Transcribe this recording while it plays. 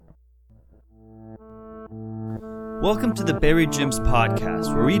Welcome to the Buried Gems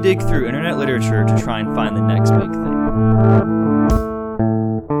podcast, where we dig through internet literature to try and find the next big thing.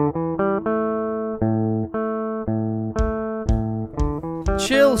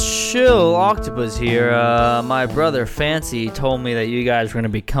 Chill, Octopus here. My brother Fancy told me that you guys were going to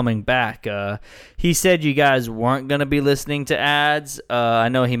be coming back. He said you guys weren't going to be listening to ads. I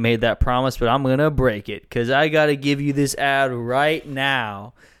know he made that promise, but I'm going to break it, because I got to give you this ad right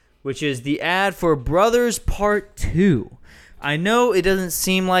now, which is the ad for Brothers Part 2. I know it doesn't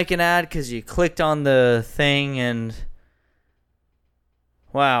seem like an ad because you clicked on the thing and...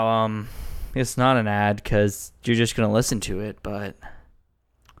 Wow, it's not an ad because you're just going to listen to it, but...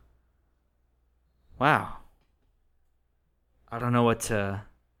 Wow. I don't know what to...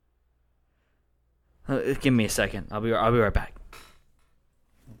 give me a second. I'll be right back.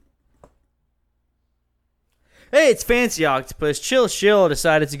 Hey, it's Fancy Octopus. Chill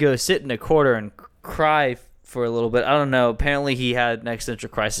decided to go sit in a corner and cry for a little bit. I don't know. Apparently he had an existential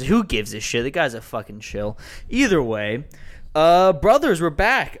crisis. Who gives a shit? The guy's a fucking chill. Either way, brothers, we're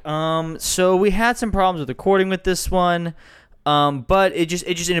back. So we had some problems with recording with this one. But it just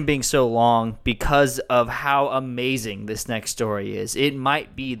ended up being so long because of how amazing this next story is. It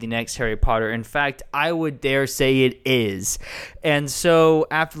might be the next Harry Potter. In fact, I would dare say it is. And so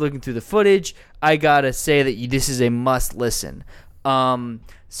after looking through the footage, I gotta say that this is a must listen.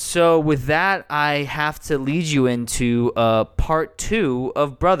 So with that, I have to lead you into part 2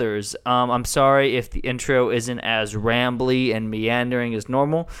 of Brothers. I'm sorry if the intro isn't as rambly and meandering as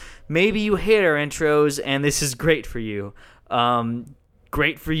normal. Maybe you hate our intros and this is great for you.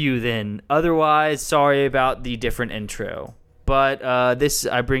 Great for you then. Otherwise, sorry about the different intro. But this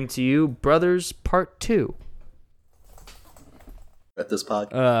I bring to you Brothers Part 2. At this pod.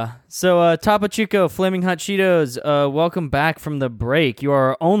 Topo Chico, Flaming Hot Cheetos, welcome back from the break. You are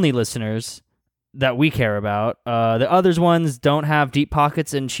our only listeners that we care about. The others ones don't have deep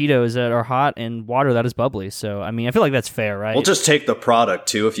pockets and Cheetos that are hot and water that is bubbly. So, I mean, I feel like that's fair, right? We'll just take the product,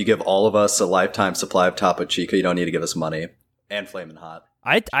 too. If you give all of us a lifetime supply of Topo Chico, you don't need to give us money. And Flamin' Hot.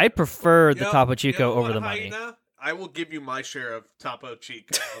 I prefer the Topo Chico over the money. I will give you my share of Topo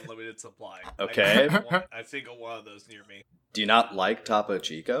Chico unlimited supply. Okay. I don't want a single one of those near me. Do you not like Topo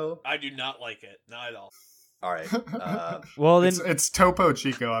Chico? I do not like it. Not at all. All right. Well, then it's Topo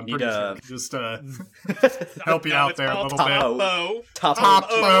Chico. I'm pretty sure. Just help you out there a little bit.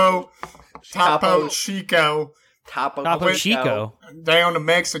 Topo Chico. Topo Chico. Down to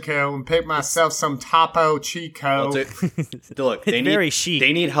Mexico and pick myself some Topo Chico. Look, they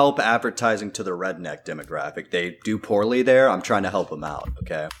need help advertising to the redneck demographic. They do poorly there. I'm trying to help them out.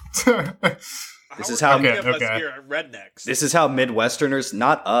 Okay. This is how rednecks. This is how Midwesterners,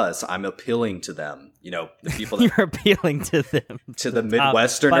 not us. I'm appealing to them. You know, the people that you're appealing to them, to the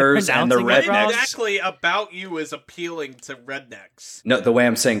Midwesterners and the rednecks. What exactly about you is appealing to rednecks? No, the way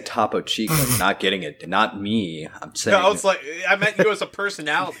I'm saying Topo Chico, you're not getting it. Not me. I'm saying. No, I meant you as a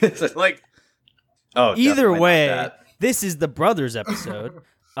personality. Either way, this is the Brothers episode.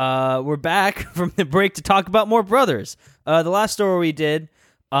 We're back from the break to talk about more Brothers. The last story we did.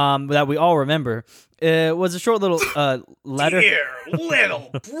 That we all remember. It was a short little letter. Dear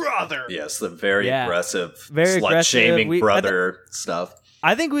little brother. Yes, the very aggressive, slut-shaming brother stuff.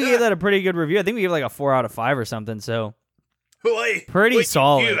 I think we gave that a pretty good review. I think we gave like a 4 out of 5 or something, so pretty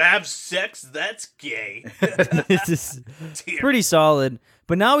solid. You have sex? That's gay. This is pretty solid.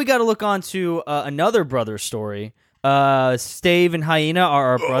 But now we got to look on to another brother story. Stave and Hyena are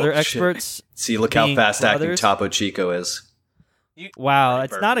our brother experts. See, look how fast acting Topo Chico is. Wow,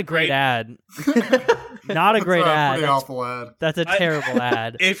 it's not a great ad. Not a great ad. Pretty awful ad. That's a terrible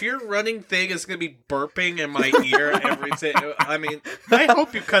ad. If your running thing is going to be burping in my ear every time, I mean, I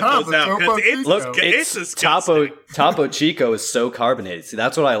hope you cut those out because it's disgusting. Topo Chico is so carbonated. See,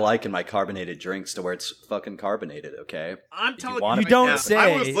 that's what I like in my carbonated drinks, to where it's fucking carbonated. Okay, I'm telling you, don't say.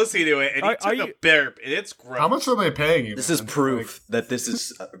 I was listening to it and he took a burp, and it's gross. How much are they paying you? This is proof that this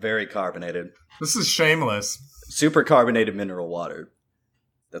is very carbonated. This is shameless. Super carbonated mineral water.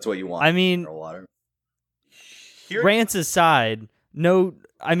 That's what you want. I mean, mineral water. Rants aside,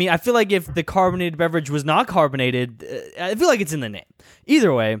 I feel like if the carbonated beverage was not carbonated, I feel like it's in the name.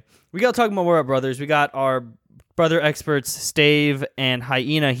 Either way, we got to talk more about Brothers. We got our brother experts, Stave and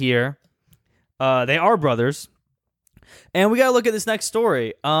Hyena here. They are brothers. And we got to look at this next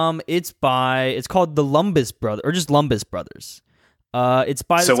story. It's called The Lumbus Brothers, or just Lumbus Brothers. It's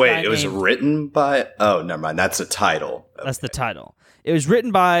by So wait, it was written by... Oh, never mind. That's the title. Okay. That's the title. It was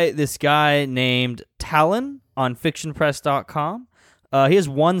written by this guy named Talon on fictionpress.com. He has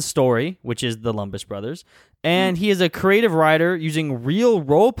one story, which is the Lumbus Brothers, and he is a creative writer using real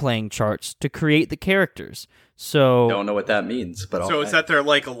role-playing charts to create the characters. So don't know what that means, but so is that their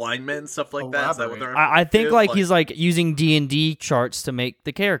like alignment and stuff like that? Is that what they're? I think like he's like using D&D charts to make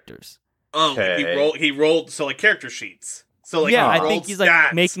the characters. Oh, okay. he rolled so like character sheets. So like I think he's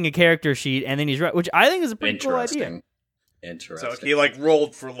like making a character sheet and then he's which I think is a pretty cool idea. Interesting. So he like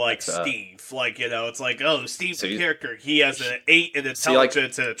rolled for like Steve, like it's like Steve's the character. He has an 8 in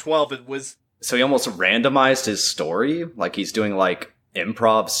intelligence and a 12 in wisdom. So he almost randomized his story, like he's doing like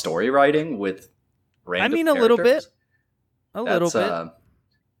improv story writing with random. I mean, characters. A little bit. That's a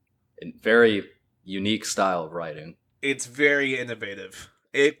very unique style of writing. It's very innovative.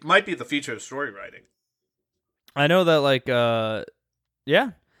 It might be the future of story writing. I know that, like,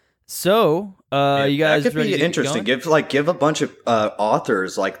 yeah. So, you guys that could be interesting. Give a bunch of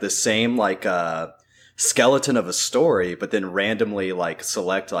authors like the same like skeleton of a story, but then randomly like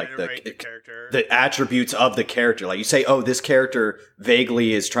select like the attributes of the character. Like you say, oh, this character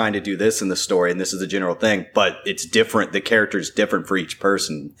vaguely is trying to do this in the story, and this is the general thing, but it's different. The character is different for each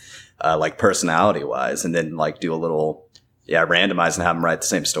person, like personality wise, and then like do a little randomize and have them write the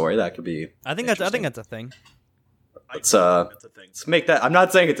same story. That could be. I think that's a thing. Let's make that. I'm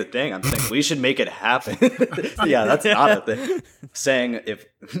not saying it's a thing. I'm saying we should make it happen. Yeah, that's not a thing. I'm saying if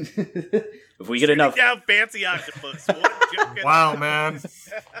we get enough down fancy octopus. Wow, man.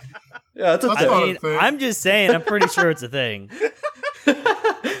 Yeah, that's a thing. I mean, I'm just saying. I'm pretty sure it's a thing.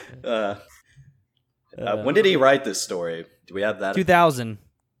 When did he write this story? Do we have that? 2000.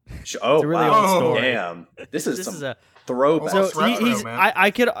 Oh, it's a really old story. Damn. This is a throwback. So he's.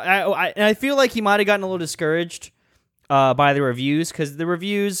 I feel like he might have gotten a little discouraged by the reviews, because the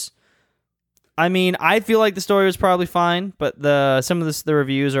reviews, I mean, I feel like the story was probably fine, but some of the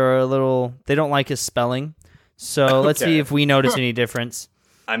reviews are a little, they don't like his spelling. So let's see if we notice any difference.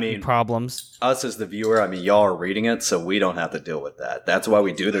 I mean, problems. Us as the viewer, I mean, y'all are reading it, so we don't have to deal with that. That's why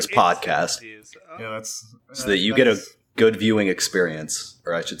we do this podcast. Yeah, so that you get a good viewing experience,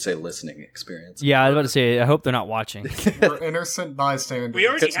 or I should say listening experience. Yeah, I was about to say, I hope they're not watching. We're innocent bystanders. We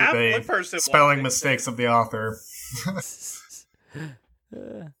already have one person spelling mistakes of the author.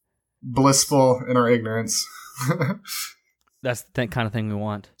 Blissful in our ignorance. That's the kind of thing we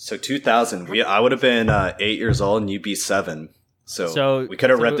want. So 2000, I would have been 8 years old and you'd be 7. So we could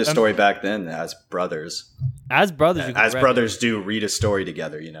have read this story back then as brothers. As brothers, as brothers do read a story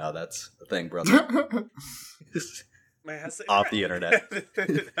together. You know, that's the thing, brother. Off the internet.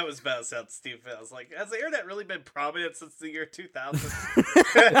 That was about to sound stupid. I was like, has the internet really been prominent since the year 2000?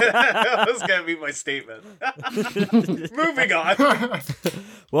 That was going to be my statement. Moving on.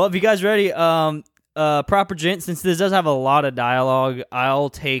 Well, if you guys ready, Proper Gent, since this does have a lot of dialogue,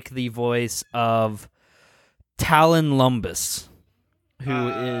 I'll take the voice of Talon Lumbus, who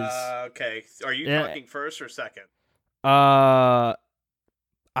is... Okay. Are you talking first or second? I'm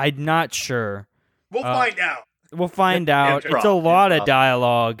not sure. We'll find out. We'll find out. It's a lot of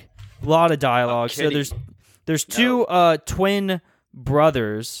dialogue. So there's two twin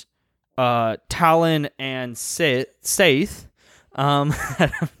brothers, Talon and Saith. Is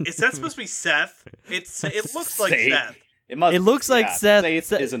that supposed to be Seth? It looks like Seth. It looks like Seth.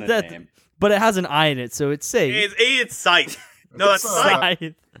 Seth isn't a name. But it has an I in it, so it's Saith. It's Scythe. No, that's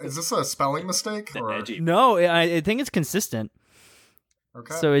Scythe. Is this a spelling mistake? Or? No, I think it's consistent.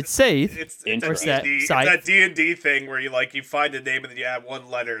 Okay. So it's Saith. It's that D&D thing where you find a name and then you add one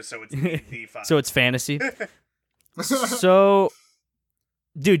letter, so it's D&D 5. So it's fantasy. So,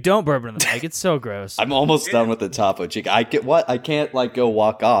 dude, don't burp in the mic. It's so gross. I'm almost done with the Topo Chico. I can't go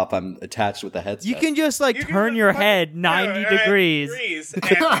walk off. I'm attached with the headset. You can just turn your head 90 degrees and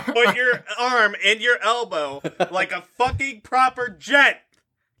put your arm in your elbow like a fucking proper jet.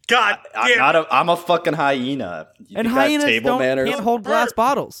 God damn. I'm a fucking hyena. And hyenas can't hold glass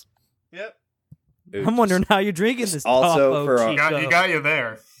bottles. Yep. Oops. I'm wondering how you're drinking this. Also, you got you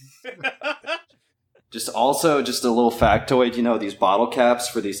there. Just a little factoid. These bottle caps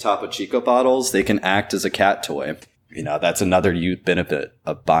for these Topo Chico bottles, they can act as a cat toy. That's another benefit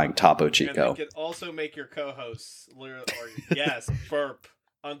of buying Topo Chico. And they can also make your co-hosts burp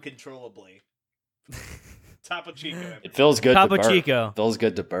uncontrollably. Topo Chico. It feels good Topo to burp. Chico. It feels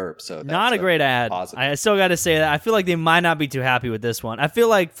good to burp. So not a great ad. Positive. I still got to say that. I feel like they might not be too happy with this one. I feel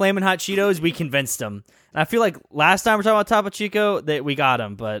like Flamin' Hot Cheetos, we convinced them. And I feel like last time we were talking about Topo Chico, that we got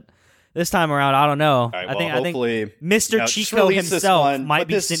them. But this time around, I don't know. Right, I think Mr. Chico himself might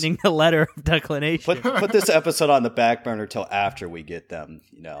be sending a letter of declination. Put this episode on the back burner till after we get them.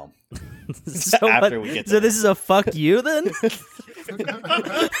 So this is a fuck you then?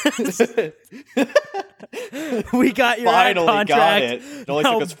 We got your Finally contract. got it. It only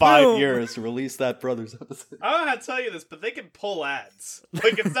took us 5 years to release that Brothers episode. I don't know how to tell you this, but they can pull ads.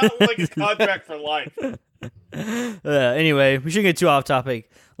 Like, it's not like a contract for life. Anyway, we shouldn't get too off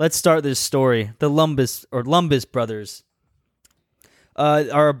topic. Let's start this story. The Lumbus brothers.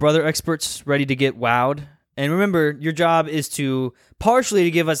 Are brother experts ready to get wowed? And remember, your job is to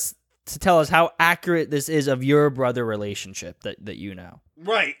tell us how accurate this is of your brother relationship that you know.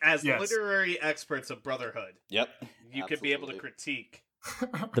 Right, as literary experts of brotherhood. Yep. You could be able to critique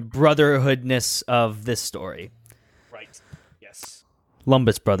the brotherhoodness of this story. Right. Yes.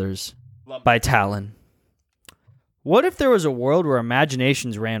 Lumbus Brothers by Talon. What if there was a world where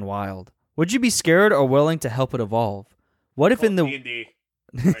imaginations ran wild? Would you be scared or willing to help it evolve? What if in the D&D.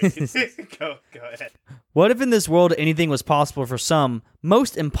 Right. Go ahead. What if in this world anything was possible for some,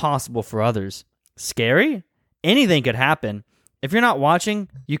 most impossible for others? Scary? Anything could happen. If you're not watching,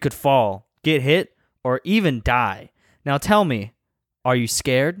 you could fall, get hit, or even die. Now tell me, are you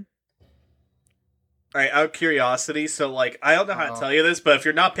scared? All right, out of curiosity, so, like, I don't know how to tell you this, but if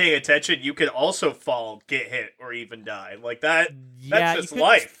you're not paying attention, you could also fall, get hit, or even die. Like, that's just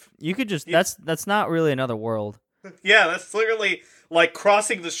life. You could just, that's not really another world. Yeah, that's literally like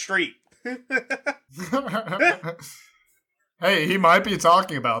crossing the street. Hey, he might be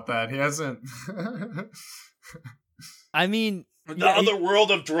talking about that. He hasn't. I mean, the other world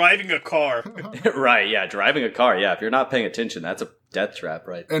of driving a car. Right, yeah, driving a car. Yeah, if you're not paying attention, that's a death trap,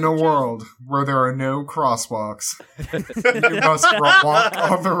 right? In a world where there are no crosswalks, you must walk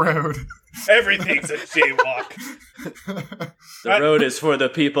on the road. Everything's a jaywalk. The road is for the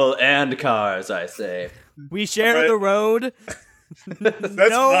people and cars, I say. We share the road. That's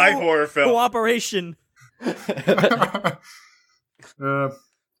my horror film. Cooperation. Okay.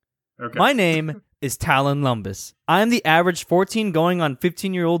 My name is Talon Lumbus. I'm the average 14 going on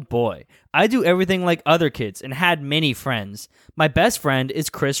 15-year-old boy. I do everything like other kids and had many friends. My best friend is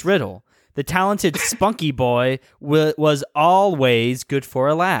Chris Riddle. The talented spunky boy was always good for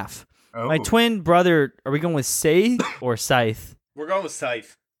a laugh. Oh. My twin brother, are we going with Scythe or Scythe? We're going with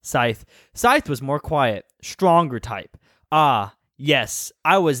Scythe. Scythe was more quiet, stronger type. Ah, yes,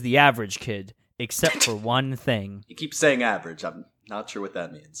 I was the average kid, except for one thing. You keep saying average. I'm not sure what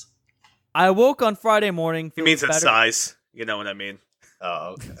that means. I woke on Friday morning. He means its size. You know what I mean. Oh,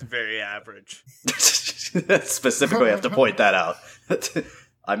 okay. It's very average. Specifically, I have to point that out.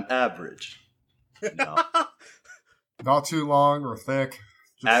 I'm average. No. Not too long or thick.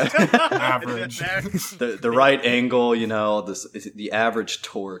 Average. The right angle, you know, the average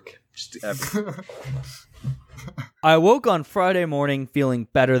torque. Just average. I woke on Friday morning feeling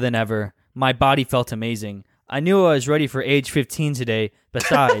better than ever. My body felt amazing. I knew I was ready for age 15 today.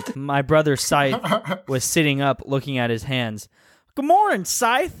 Besides, my brother Scythe was sitting up looking at his hands. Good morning,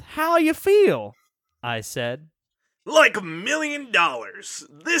 Scythe. How you feel? I said. Like $1 million.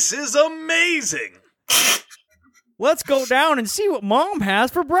 This is amazing. Let's go down and see what Mom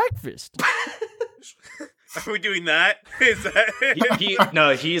has for breakfast. Are we doing that? Is that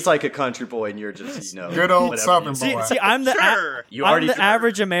No, he's like a country boy, and you're just, good old Southern boy. See, I'm the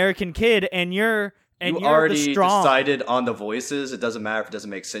average American kid, and you're already the strong. decided on the voices. It doesn't matter if it doesn't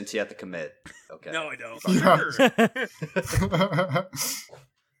make sense. You have to commit. Okay. No, I don't. Yeah.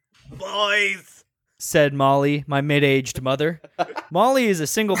 Boys, said Molly, my mid-aged mother. Molly is a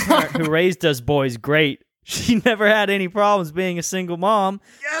single parent who raised us boys great. She never had any problems being a single mom.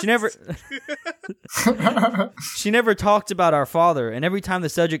 Yes! She never talked about our father, and every time the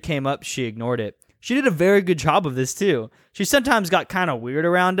subject came up, she ignored it. She did a very good job of this, too. She sometimes got kind of weird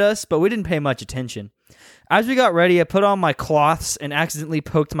around us, but we didn't pay much attention. As we got ready, I put on my cloths and accidentally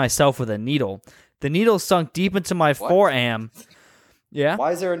poked myself with a needle. The needle sunk deep into my forearm. Yeah?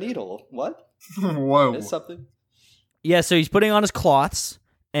 Why is there a needle? What? Whoa. Is something? Yeah, so he's putting on his cloths,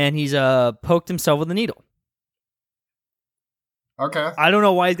 and he's poked himself with a needle. Okay. I don't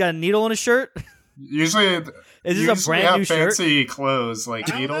know why he's got a needle in his shirt. Usually, is this a brand new shirt? Fancy clothes, like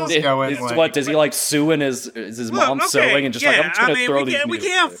needles go in. Like, what does he like suing his mom sewing and just like I'm just gonna throw these? We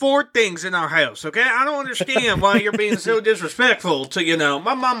can't have 4 things in our house, okay? I don't understand why you're being so disrespectful to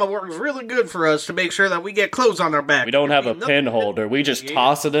my mama works really good for us to make sure that we get clothes on our back. We don't have a pin holder. We just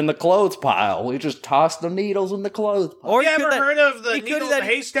toss it in the clothes pile. We just toss the needles in the clothes pile. Or you ever heard of the needle in the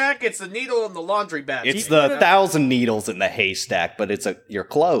haystack? It's the needle in the laundry basket. It's the 1,000 needles in the haystack, but it's your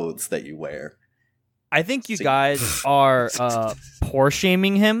clothes that you wear. I think you guys are poor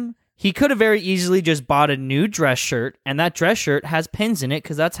shaming him. He could have very easily just bought a new dress shirt, and that dress shirt has pins in it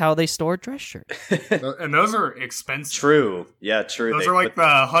because that's how they store dress shirts. And those are expensive. True. Yeah, true. Those are like the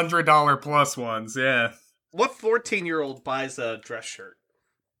 $100 plus ones. Yeah. What 14-year-old buys a dress shirt?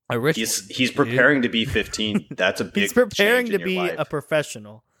 A rich he's preparing to be 15. That's a big. He's preparing change to in be your life. a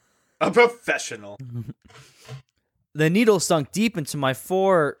professional. A professional. The needle sunk deep into my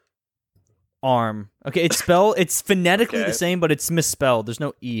forearm. Okay, it's phonetically the same, but it's misspelled. There's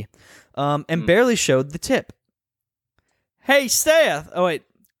no E. And barely showed the tip. Hey, Seth. Oh, wait.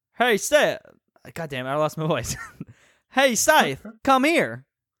 Hey, Seth. God damn it, I lost my voice. Hey, Scythe, come here.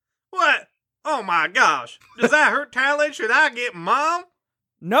 What? Oh my gosh. Does that hurt, Talon? Should I get Mom?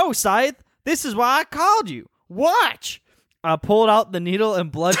 No, Scythe. This is why I called you. Watch. I pulled out the needle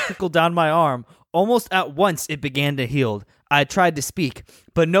and blood trickled down my arm. Almost at once, it began to heal. I tried to speak,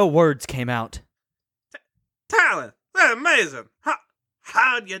 but no words came out. Talon, that's amazing.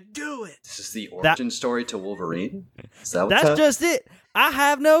 How'd you do it? This is the origin story to Wolverine? Is that That's just it. I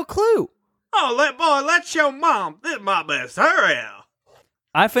have no clue. Oh, let's show Mom. This is my best. Hurry up.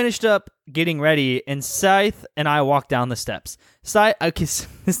 I finished up getting ready, and Scythe and I walked down the steps. Scythe, okay,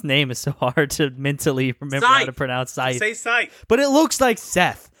 this name is so hard to mentally remember how to pronounce Scythe. Say Scythe. But it looks like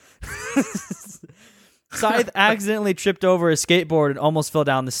Seth. Scythe accidentally tripped over a skateboard and almost fell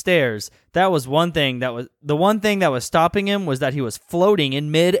down the stairs. The one thing that was stopping him was that he was floating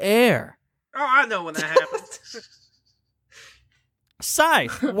in midair. Oh, I know when that happens.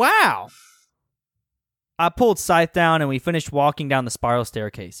 Scythe, wow. I pulled Scythe down and we finished walking down the spiral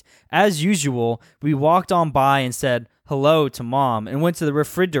staircase. As usual, we walked on by and said hello to Mom and went to the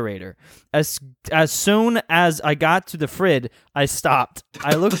refrigerator. As soon as I got to the frid, I stopped.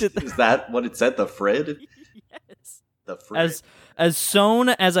 I looked at Is that what it said? The frid? Yes. The frid. As soon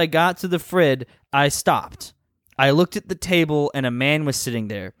as I got to the frid, I stopped. I looked at the table and a man was sitting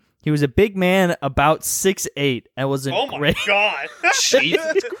there. He was a big man, about 6'8", and was a Oh my god.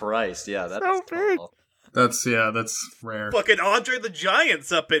 Jesus Christ. Yeah, that's so big. tall. That's rare. Fucking Andre the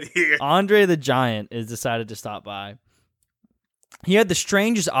Giant's up in here. Andre the Giant is decided to stop by. He had the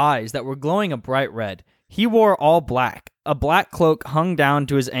strangest eyes that were glowing a bright red. He wore all black. A black cloak hung down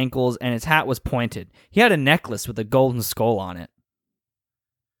to his ankles, and his hat was pointed. He had a necklace with a golden skull on it.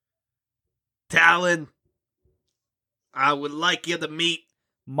 Talon, I would like you to meet...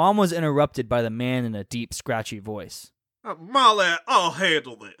 Mom was interrupted by the man in a deep, scratchy voice. Molly, I'll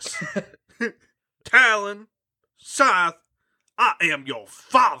handle this. Talon, Scythe, I am your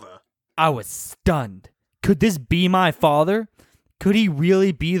father. I was stunned. Could this be my father? Could he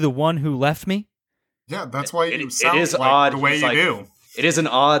really be the one who left me? Yeah, that's why you sound it is like odd. the way He's you like, do. It is an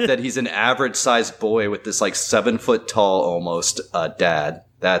odd that he's an average-sized boy with this 7 foot tall almost dad.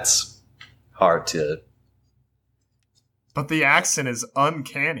 That's hard to. But the accent is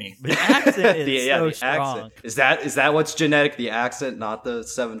uncanny. The accent is so the strong. accent. Is that what's genetic? The accent, not the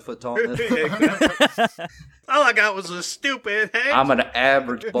 7 foot tallness. All I got was a stupid head. I'm an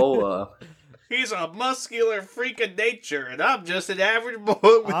average boy. He's a muscular freak of nature, and I'm just an average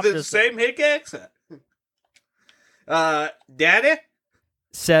boy with the same hick accent. Daddy?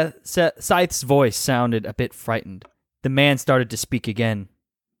 Scythe's voice sounded a bit frightened. The man started to speak again.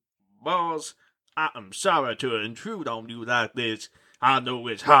 Boss, I am sorry to intrude on you like this. I know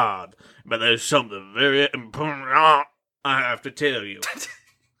it's hard, but there's something very important I have to tell you.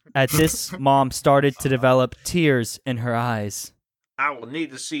 At this, Mom started to develop tears in her eyes. I will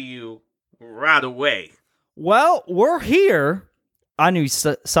need to see you right away. Well, we're here. I knew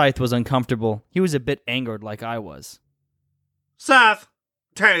Scythe was uncomfortable. He was a bit angered like I was. Scythe,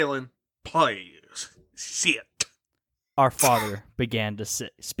 Talon, please, sit. Our father began to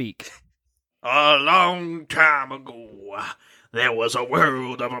speak. A long time ago, there was a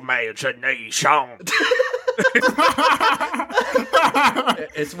world of imagination.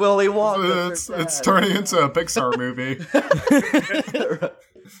 It's Willy Wonka. It's turning into a Pixar movie.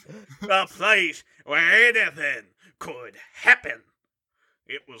 A place where anything could happen.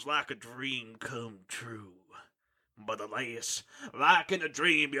 It was like a dream come true. But alas, like in a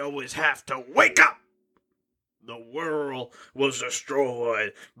dream, you always have to wake up. The world was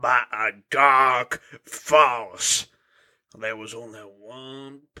destroyed by a dark force. There was only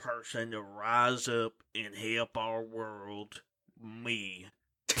one person to rise up and help our world. Me.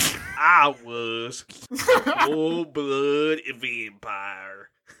 I was full-blood vampire.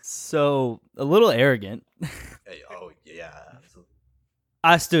 So, a little arrogant. Oh, yeah.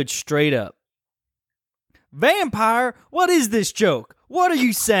 I stood straight up. Vampire? What is this joke? What are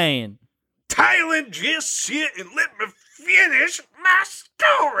you saying? Talon, just sit and let me finish my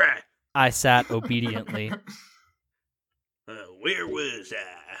story. I sat obediently. Where was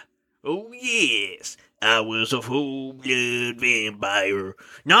I? Oh, yes. I was a full-blood vampire.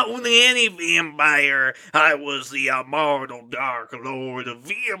 Not only any vampire, I was the immortal Dark Lord of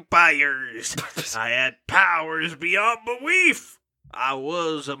vampires. I had powers beyond belief. I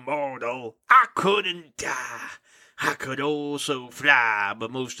was immortal. I couldn't die. I could also fly,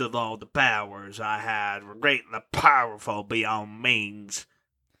 but most of all the powers I had were greatly powerful beyond means.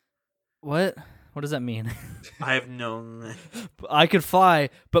 What? What does that mean? I have known. I could fly,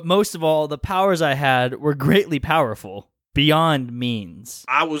 but most of all, the powers I had were greatly powerful, beyond means.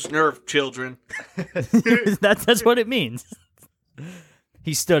 I was nerfed, children. That's what it means.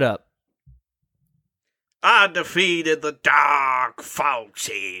 He stood up. I defeated the Dark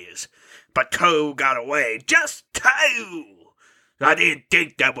Forces, but 2 got away. Just 2! I didn't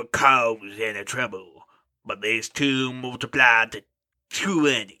think that would cause any trouble, but these 2 multiplied to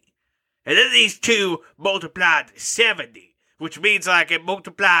 20. And then these 2 multiplied to 70, which means it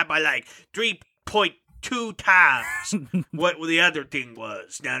multiplied by 3.2 times what the other thing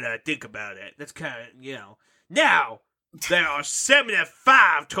was. Now that I think about it, that's kind of, Now, there are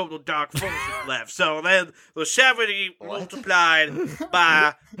 75 total Dark Forces left, so then the 70 multiplied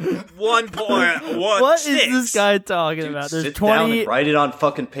by 1.16. What is this guy talking about? There's sit 20. Down and write it on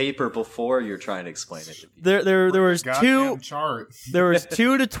fucking paper before you're trying to explain it to me. There was 2. Chart. There was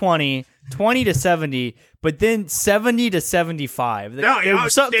 2 to 20, 20 to 70, but then 70 to 75.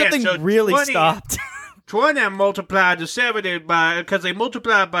 Something so really 20, stopped. 20 multiplied to 70 because they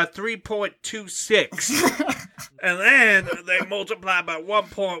multiplied by 3.26. And then they multiplied by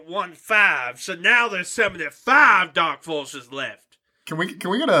 1.15. So now there's 75 Dark Forces left. Can we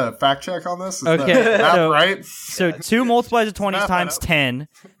get a fact check on this? Is Okay, that right? So 2 multiplied to 20 times 10.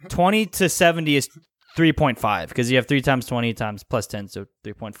 20 to 70 is 3.5 because you have 3 times 20 times plus 10, so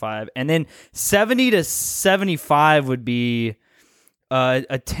 3.5. And then 70 to 75 would be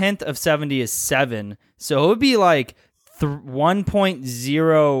a tenth of 70 is 7. So it would be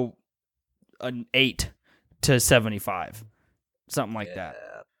 1.08 to 75. Something like that.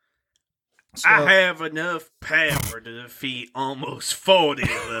 So, I have enough power to defeat almost 40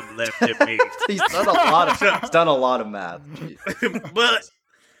 of them left in me. He's done a lot of math. But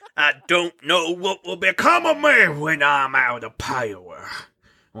I don't know what will become of me when I'm out of power.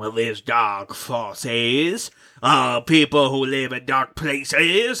 Well, there's dark forces, people who live in dark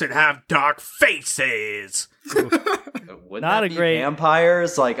places and have dark faces. Wouldn't that be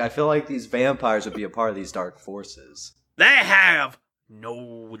vampires? I feel like these vampires would be a part of these dark forces. They have no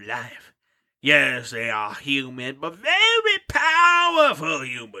life. Yes, they are human, but very powerful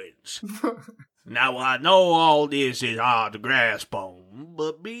humans. Now, I know all this is hard to grasp on,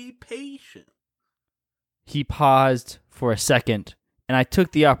 but be patient. He paused for a second, and I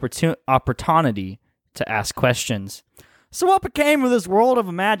took the opportunity to ask questions. So what became of this world of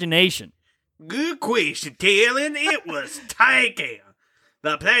imagination? Good question, Dylan. It was taken.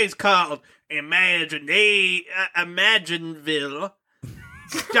 The place called Imagineville.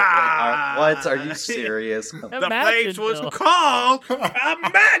 What? Are you serious? The place was called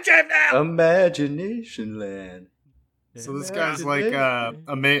Imagination Land. So this guy's he's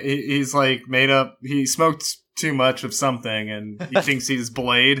made up. He smoked too much of something, and he thinks he's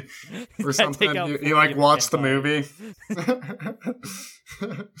Blade or something. He watched the movie.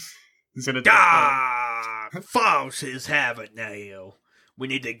 He's gonna forces have it now. We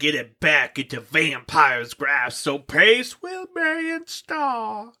need to get it back into vampire's grasp, so Pace will be in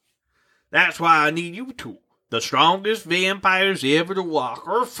star. That's why I need you two, the strongest vampires ever to walk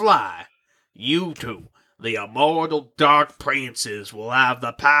or fly. You two, the immortal Dark Princes, will have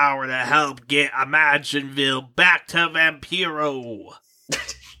the power to help get Imagineville back to Vampiro.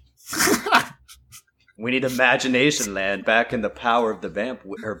 We need Imagination Land back in the power of the back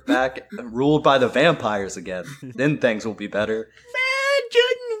ruled by the vampires again. Then things will be better.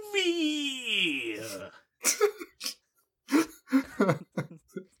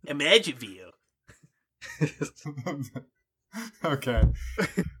 Imagineville. Okay.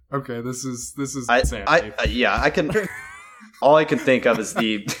 This is insanity. I can. All I can think of is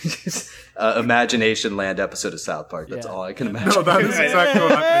the Imagination Land episode of South Park. That's all I can imagine. No, that is exactly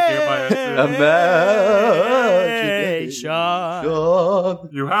what I'm thinking about.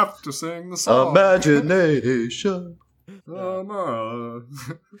 Imagination. You have to sing the song. Imagination. Yeah,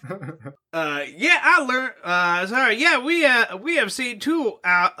 I learned. We have seen 2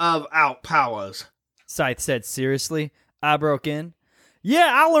 out powers. Scythe said seriously. I broke in.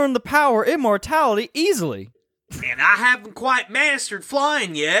 Yeah, I learned the power immortality easily. And I haven't quite mastered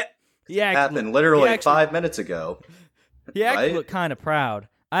flying yet. Happened literally 5 minutes ago. He actually looked kind of proud.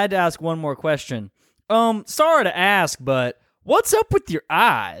 I had to ask one more question. Sorry to ask, but what's up with your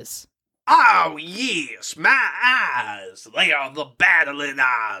eyes? Oh, yes, my eyes. They are the battling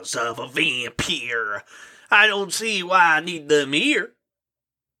eyes of a vampire. I don't see why I need them here.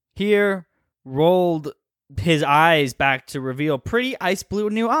 Here rolled his eyes back to reveal pretty ice blue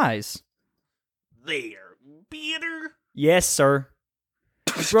new eyes. They're bitter. Yes, sir.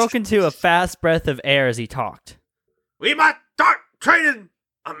 He broke into a fast breath of air as he talked. We must start training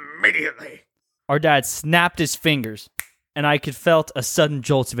immediately. Our dad snapped his fingers, and I could felt a sudden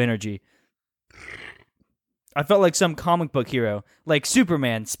jolt of energy. I felt like some comic book hero, like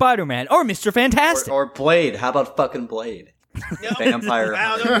Superman, Spider-Man, or Mr. Fantastic. Or Blade. How about fucking Blade? Vampire.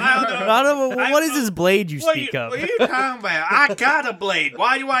 What is this blade you speak of? What are you talking about? I got a blade.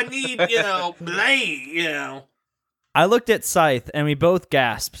 Why do I need, blade, I looked at Scythe, and we both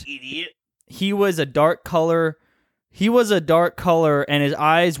gasped. Idiot. He was a dark color, and his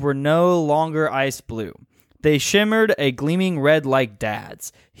eyes were no longer ice blue. They shimmered a gleaming red like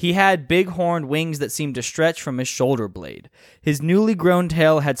Dad's. He had big horned wings that seemed to stretch from his shoulder blade. His newly grown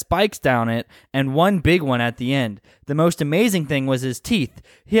tail had spikes down it, and one big one at the end. The most amazing thing was his teeth.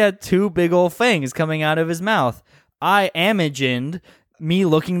 He had 2 big old fangs coming out of his mouth. I imagined me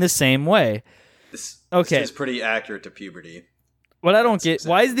looking the same way. This Okay. is pretty accurate to puberty. What I don't get,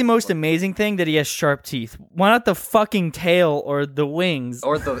 why is the most amazing thing that he has sharp teeth? Why not the fucking tail or the wings?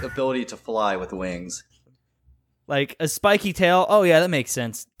 Or the ability to fly with wings. Like a spiky tail. Oh, yeah, that makes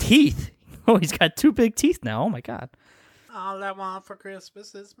sense. Teeth. Oh, he's got 2 big teeth now. Oh, my God. All I want for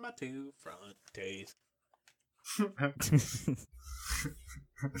Christmas is my 2 front teeth.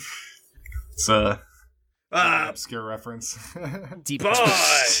 It's a obscure reference. Deep.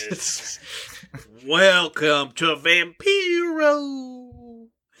 Boys, welcome to Vampiro,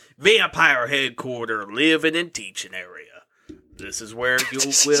 Vampire Headquarters Living and Teaching Area. This is where you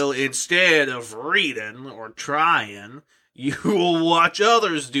will, instead of reading or trying, you will watch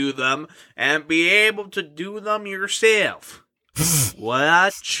others do them and be able to do them yourself.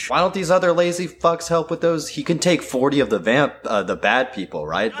 Watch. Why don't these other lazy fucks help with those? He can take 40 of the bad people,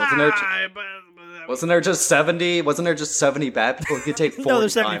 right? Wasn't there just 70? Wasn't there just 70 bad people? He could take 40. No,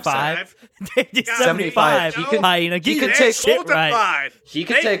 there's 75. 75. He can take take right. He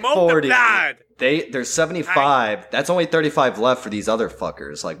could take 40. There's 75. That's only 35 left for these other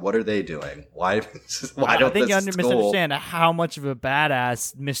fuckers. Like, what are they doing? Why don't I think you this misunderstand how much of a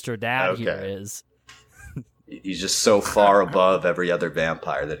badass Mr. Dad here is. He's just so far above every other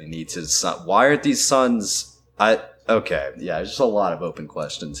vampire that he needs his son. Why aren't these sons? Okay, yeah, just a lot of open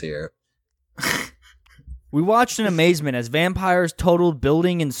questions here. We watched in amazement as vampires totaled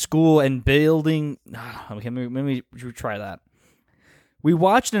building and school and building. Okay, maybe we try that. We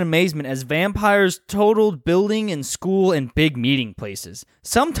watched in amazement as vampires totaled building and school and big meeting places,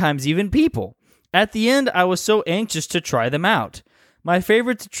 sometimes even people. At the end, I was so anxious to try them out. My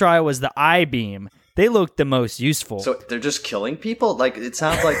favorite to try was the I-beam. They looked the most useful. So they're just killing people? Like, it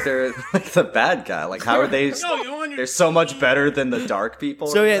sounds like they're like the bad guy. Like, how are they? They're so much better than the dark people.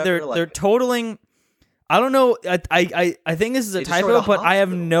 So yeah, they're totaling. I don't know. I think this is a typo, but I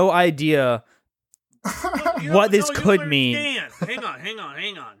have no idea what this could mean. Hang on.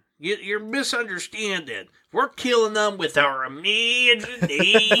 You're misunderstanding. We're killing them with our imagination.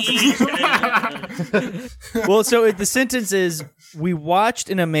 Well, so the sentence is, we watched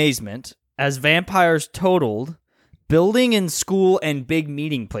in amazement as vampires totaled building and school and big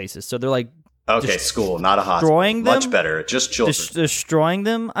meeting places. So they're like, okay, school, not a hospital. Destroying them? Much better. Just children. Destroying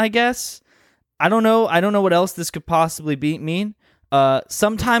them, I guess. I don't know what else this could possibly mean.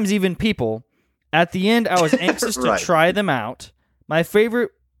 Sometimes even people. At the end, I was anxious to try them out. My favorite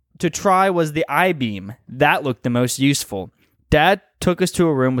to try was the I-beam. That looked the most useful. Dad took us to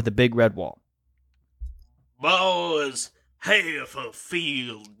a room with a big red wall. Boys, have a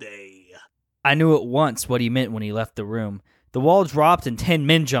field day. I knew at once what he meant when he left the room. The wall dropped and 10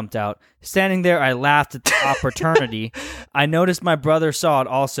 men jumped out. Standing there, I laughed at the opportunity. I noticed my brother saw it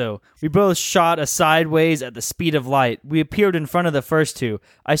also. We both shot sideways at the speed of light. We appeared in front of the first 2.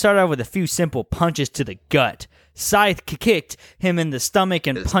 I started out with a few simple punches to the gut. Scythe kicked him in the stomach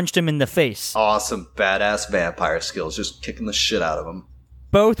and punched him in the face. Awesome, badass vampire skills, just kicking the shit out of him.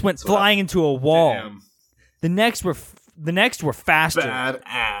 Both went flying into a wall. Damn. The next were faster.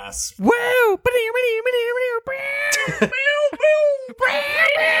 Badass. Woo!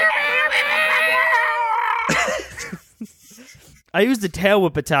 I used a tail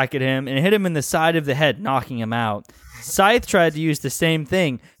whip attack at him and hit him in the side of the head, knocking him out. Scythe tried to use the same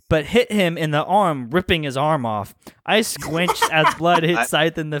thing, but hit him in the arm, ripping his arm off. I squinched as blood hit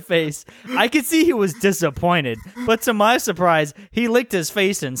Scythe in the face. I could see he was disappointed, but to my surprise, he licked his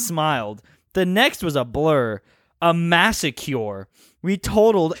face and smiled. The next was a blur, a massacre. We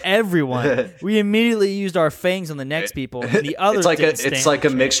totaled everyone. We immediately used our fangs on the next people, and the others it's like a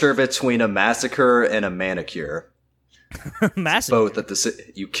mixture between a massacre and a manicure. Massacre. Both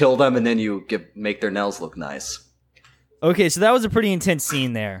at you kill them and then you make their nails look nice. Okay, so that was a pretty intense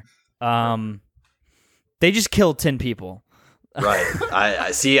scene there. They just killed 10 people. Right.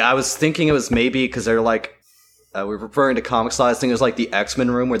 I see. I was thinking it was maybe because they're like, we're referring to comic slides. I think it was like the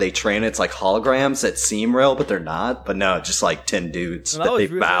X-Men room where they train. It's like holograms that seem real, but they're not. But no, just like 10 dudes that they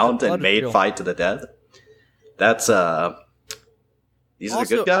bound and made fight to the death. That's these are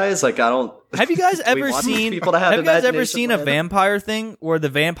the good guys. Like I don't. Have you guys ever seen? People to have you guys ever seen a vampire thing where the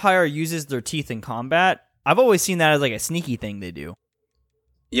vampire uses their teeth in combat? I've always seen that as like a sneaky thing they do.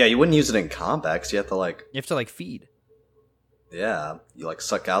 Yeah, you wouldn't use it in combat because you have to like feed. Yeah, you like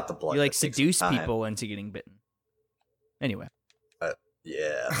suck out the blood. You like seduce people into getting bitten. Anyway.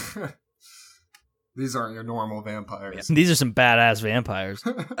 Yeah. These aren't your normal vampires. These are some badass vampires.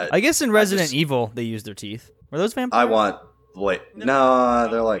 I guess in Resident Evil they use their teeth. Were those vampires? I want no,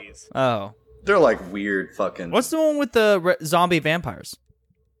 they're like they're like weird fucking. What's the one with the zombie vampires?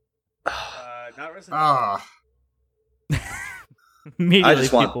 Not Resident Evil. Immediately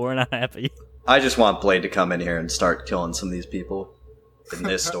people were not happy. I just want Blade to come in here and start killing some of these people in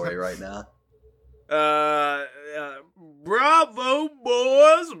this story right now. Bravo,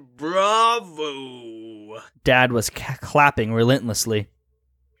 boys, bravo. Dad was clapping relentlessly.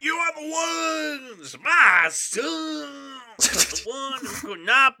 You are the ones, my sons, the one who could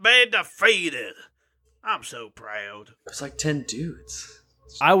not be defeated. I'm so proud. There's like 10 dudes.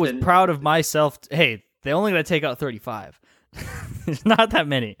 I was proud of myself. Hey, they only got to take out 35. There's not that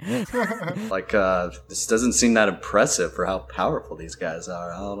many. Like, this doesn't seem that impressive for how powerful these guys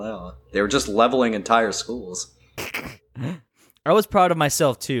are. I don't know. They were just leveling entire schools. I was proud of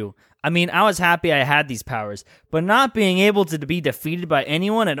myself, too. I mean, I was happy I had these powers, but not being able to be defeated by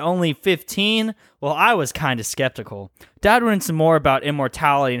anyone at only 15, well, I was kind of skeptical. Dad went into some more about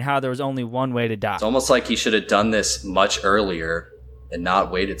immortality and how there was only one way to die. It's almost like he should have done this much earlier and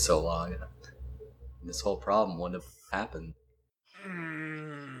not waited so long. This whole problem wouldn't have happened.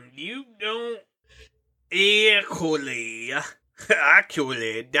 You don't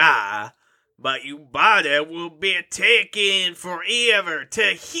actually die, but your body will be taken forever to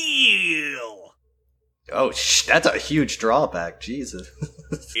heal. Oh, that's a huge drawback, Jesus.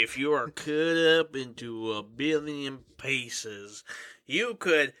 If you are cut up into a billion pieces, you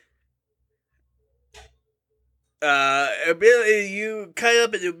could... you cut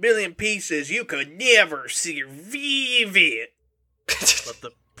up into a billion pieces, you could never survive it. But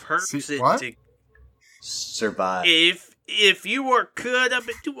the person to survive. If you were cut up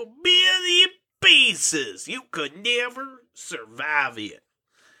into a billion pieces, you could never survive it.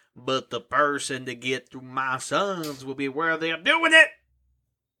 But the person to get through my sons will be where they're doing it.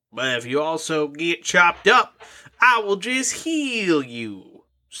 But if you also get chopped up, I will just heal you.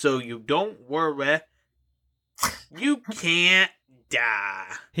 So you don't worry. You can't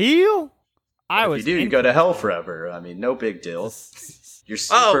die. Heal? If you do, you go to hell forever. I mean, no big deal. You're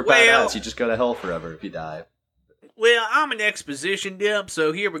super badass. You just go to hell forever if you die. Well, I'm an exposition dump,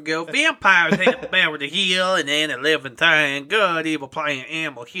 so here we go. Vampires have the power to heal, and any living thing, good, evil, plant,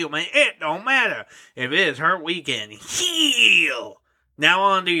 animal, human, it don't matter. If it is hurt, we can heal. Now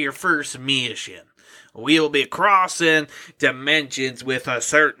on to your first mission. We'll be crossing dimensions with a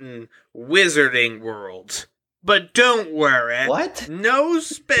certain wizarding world. But don't worry. What? No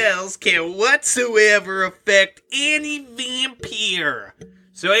spells can whatsoever affect any vampire.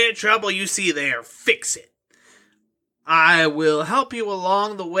 So any trouble you see there, fix it. I will help you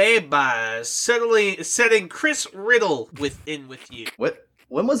along the way by setting Chris Riddle with you. What?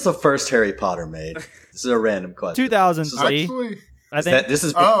 When was the first Harry Potter made? This is a random question. 2003. I think this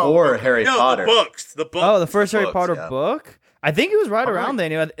is before Harry Potter. The books. Oh, the first Harry Potter book? I think it was right around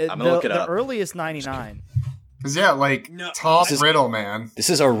then. I'm gonna look it up. The earliest 99. Because, Tom Riddle, man.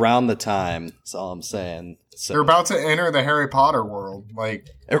 This is around the time. That's all I'm saying. So, they're about to enter the Harry Potter world. Right,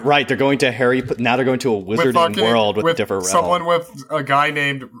 they're going to now they're going to a wizarding world with different realms. Someone with a guy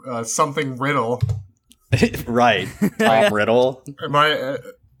named something Riddle. Right. Tom Riddle.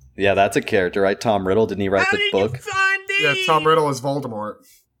 Yeah, that's a character, right? Tom Riddle. Didn't he write the book? Yeah, Tom Riddle is Voldemort.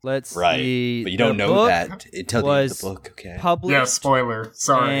 Let's see. But you don't know that until you read the book, okay? Published spoiler.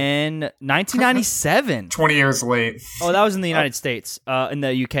 Sorry. In 1997. 20 years late. Oh, that was in the United States. In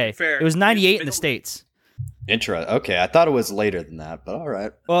the UK. Fair. It was 98 in the States. Okay, I thought it was later than that, but all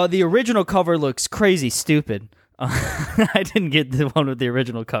right. Well, the original cover looks crazy stupid. I didn't get the one with the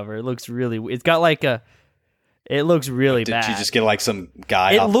original cover. It looks really... It's got like a... It looks really Did bad. you just get like some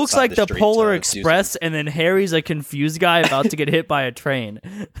guy? It off looks like the street Polar to Express, and then Harry's a confused guy about to get hit by a train.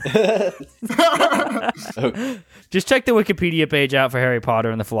 Just check the Wikipedia page out for Harry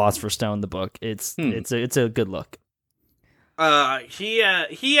Potter and the Philosopher's Stone, the book. It's a good look. He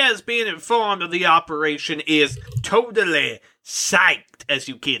has been informed of the operation, is totally psyched, as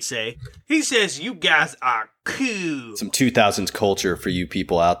you kids say. He says you guys are cool. Some 2000s culture for you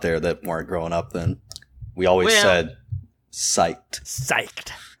people out there that weren't growing up then. We always said psyched.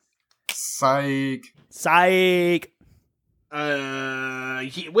 Psyched. Psych. Psych.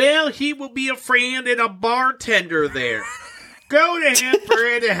 He will be a friend and a bartender there. Go to him for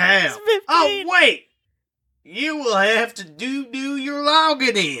any help. Oh, wait. You will have to do your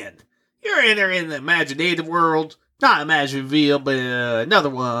logging in. You're entering the imaginative world. Not Imagineville, but another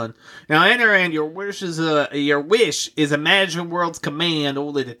one. Now enter, and your wish is Imagine World's command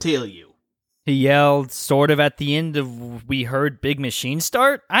only to tell you. He yelled, sort of at the end of we heard Big Machine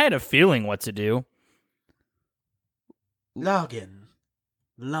start. I had a feeling what to do. Login.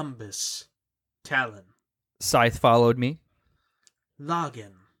 Lumbus. Talon. Scythe followed me.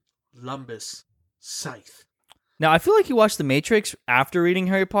 Login. Lumbus. Scythe. Now, I feel like he watched The Matrix after reading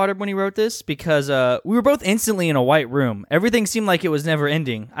Harry Potter when he wrote this, because we were both instantly in a white room. Everything seemed like it was never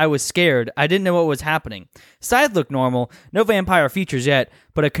ending. I was scared. I didn't know what was happening. Scythe looked normal. No vampire features yet,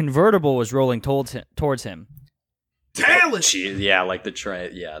 but a convertible was rolling towards him. Talent! Yeah, like the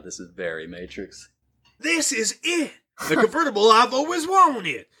train. Yeah, this is very Matrix. This is it! The convertible I've always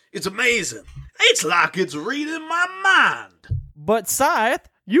wanted. It's amazing. It's like it's reading my mind. But Scythe,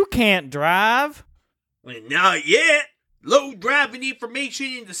 you can't drive. Well, not yet. Load driving information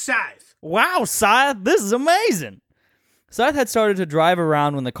into Scythe. Wow, Scythe, this is amazing. Scythe had started to drive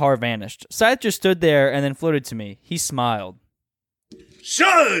around when the car vanished. Scythe just stood there and then floated to me. He smiled.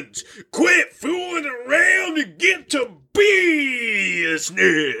 Sons, quit fooling around and get to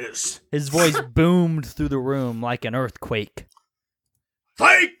business. His voice boomed through the room like an earthquake.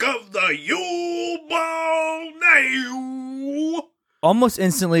 Think of the Yule Ball now. Almost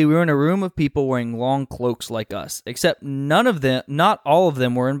instantly, we were in a room of people wearing long cloaks like us, except not all of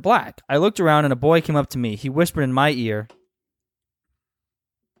them were in black. I looked around and a boy came up to me. He whispered in my ear,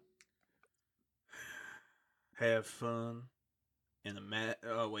 Have fun in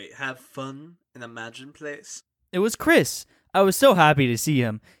Imagine Place. It was Chris. I was so happy to see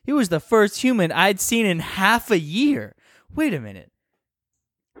him. He was the first human I'd seen in half a year. Wait a minute.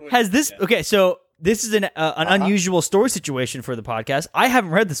 Okay, so this is an unusual story situation for the podcast. I haven't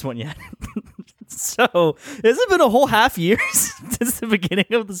read this one yet. So, has it been a whole half year since the beginning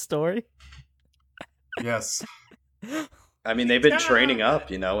of the story? Yes. I mean, they've been training up,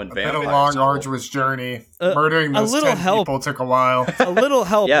 and vampires. Been a long, arduous journey. Murdering those 10 people took a while. A little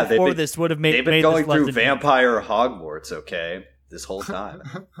help before this would have made. They've been going through vampire Hogwarts, okay, this whole time.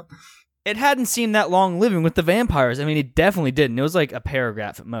 It hadn't seemed that long living with the vampires. I mean, it definitely didn't. It was like a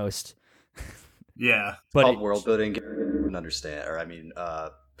paragraph at most. Yeah, but called world building. You wouldn't understand, or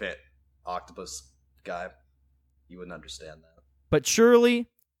octopus guy, you wouldn't understand that. But surely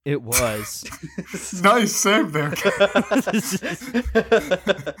it was. Nice save there.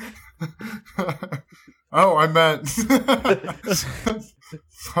 Oh, I meant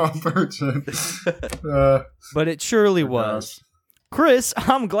Virgin. But it surely was. Gosh. Chris,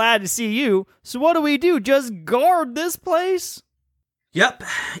 I'm glad to see you. So what do we do? Just guard this place? Yep.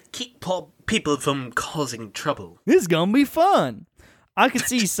 Keep people from causing trouble. This is gonna be fun. I could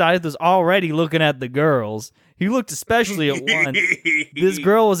see Scythe was already looking at the girls. He looked especially at one. This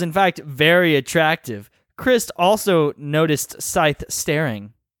girl was in fact very attractive. Chris also noticed Scythe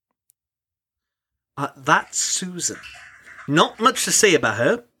staring. That's Susan. Not much to say about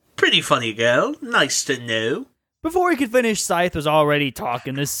her. Pretty funny girl. Nice to know. Before he could finish, Scythe was already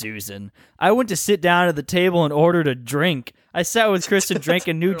talking to Susan. I went to sit down at the table and ordered a drink. I sat with Chris and drank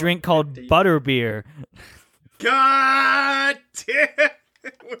a new drink called Butterbeer. God damn.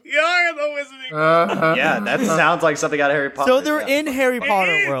 We are the Wizarding. Yeah, that sounds like something out of Harry Potter. So they're in Harry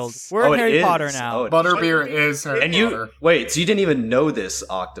Potter world. We're in Harry Potter now. Butterbeer is Harry Potter. Wait, so you didn't even know this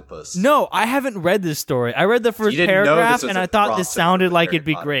octopus? No, I haven't read this story. I read the first paragraph and I thought this sounded like it'd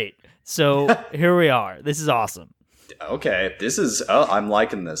be great. So here we are. This is awesome. Okay, this is. Oh, I'm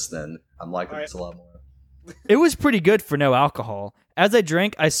liking this. Then I'm liking this a lot more. It was pretty good for no alcohol. As I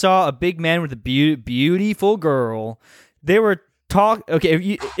drank, I saw a big man with a beautiful girl. They were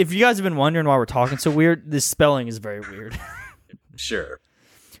Okay, if you guys have been wondering why we're talking so weird, this spelling is very weird. Sure.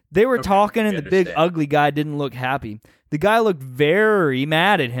 They were talking, and the big ugly guy didn't look happy. The guy looked very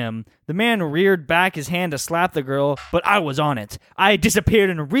mad at him. The man reared back his hand to slap the girl, but I was on it. I disappeared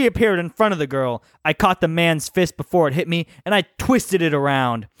and reappeared in front of the girl. I caught the man's fist before it hit me, and I twisted it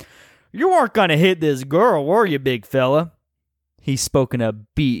around. You weren't gonna hit this girl, were you, big fella? He spoke in a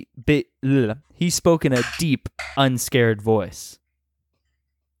deep, unscared voice.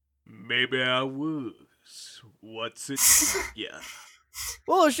 Maybe I was. What's it? Yeah.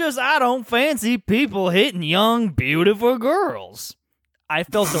 Well, it's just I don't fancy people hitting young, beautiful girls. I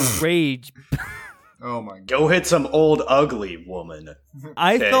felt a rage. Oh my god. Go hit some old, ugly woman.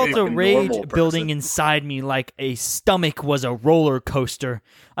 I felt a rage building inside me like a stomach was a roller coaster.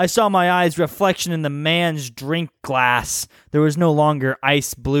 I saw my eyes' reflection in the man's drink glass. There was no longer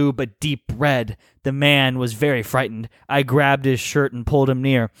ice blue, but deep red. The man was very frightened. I grabbed his shirt and pulled him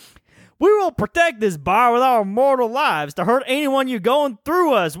near. We will protect this bar with our mortal lives. To hurt anyone you going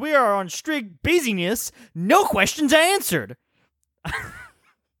through us, we are on strict business. No questions answered. I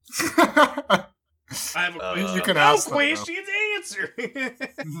have a question. You can ask no questions answered.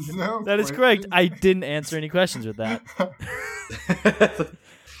 No that is correct. I didn't answer any questions with that.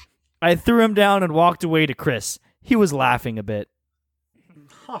 I threw him down and walked away to Chris. He was laughing a bit.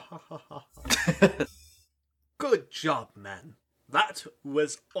 Good job, man. That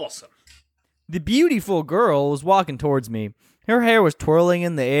was awesome. The beautiful girl was walking towards me. Her hair was twirling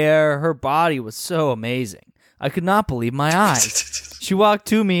in the air. Her body was so amazing. I could not believe my eyes. She walked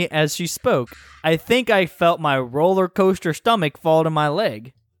to me as she spoke. I think I felt my roller coaster stomach fall to my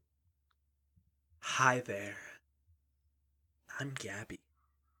leg. Hi there. I'm Gabby.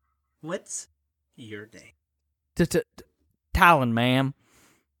 What's your name? Talon, ma'am.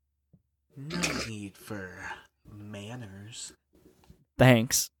 No need for manners.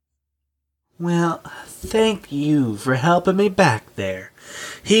 Thanks. Well, thank you for helping me back there.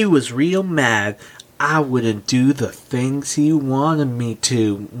 He was real mad. I wouldn't do the things he wanted me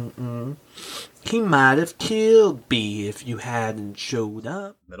to. He might have killed me if you hadn't showed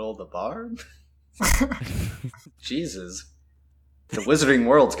up. Middle of the bar? Jesus. The wizarding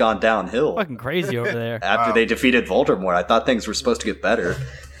world's gone downhill. Fucking crazy over there. After they defeated Voldemort, I thought things were supposed to get better,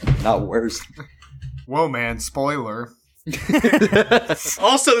 not worse. Whoa, man! Spoiler.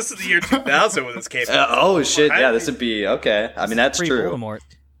 Also, this is the year 2000 when this came out. Oh shit! Yeah, this would be okay. I mean, that's true. Voldemort.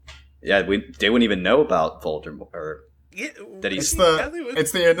 Yeah, they wouldn't even know about Voldemort. Or Yeah, that he's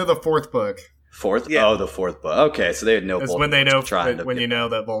It's the end of the fourth book. Fourth? Yeah. Oh, the fourth book. Okay, so they would know. It's Voldemort when they know when you know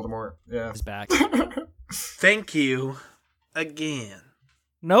that Voldemort. Yeah. He's back. Thank you again.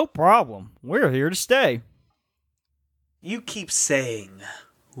 No problem. We're here to stay. You keep saying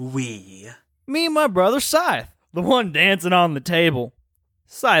we. Me and my brother Scythe, the one dancing on the table.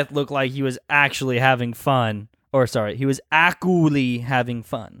 Scythe looked like he was actually having fun. Or, sorry, he was actually having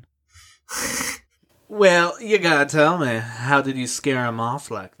fun. Well, you gotta tell me, how did you scare him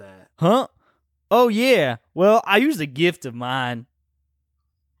off like that? Huh? Oh, yeah. Well, I used a gift of mine.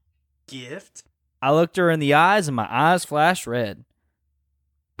 Gift? I looked her in the eyes and my eyes flashed red.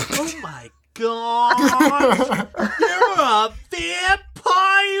 Oh my god! You're a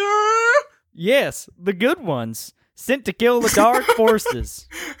vampire! Yes, the good ones. Sent to kill the dark forces.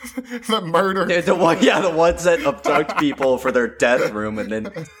 The murder. the ones that abduct people for their death room and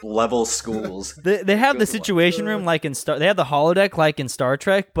then level schools. They have the situation room like in Star. They have the holodeck like in Star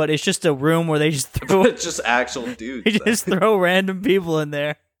Trek, but it's just a room where they just throw. It's just actual dudes. They just throw random people in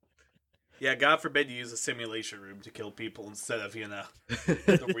there. Yeah, God forbid you use a simulation room to kill people instead of,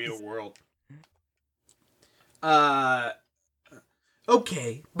 the real world.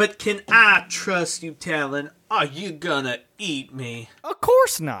 Okay, but can I trust you, Talon? Are you gonna eat me? Of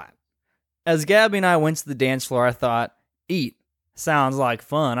course not. As Gabby and I went to the dance floor, I thought, eat. Sounds like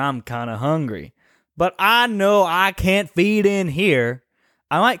fun. I'm kind of hungry. But I know I can't feed in here.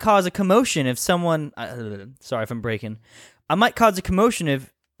 I might cause a commotion if someone... sorry if I'm breaking. I might cause a commotion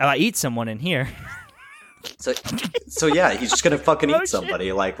if I eat someone in here. So yeah, he's just gonna fucking eat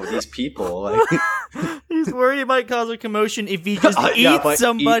somebody, like, with these people. Like. He's worried he might cause a commotion if he just eats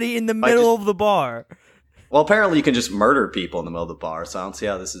somebody in the middle of the bar. Well, apparently you can just murder people in the middle of the bar, so I don't see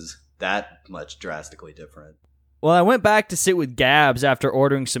how this is that much drastically different. Well, I went back to sit with Gabs after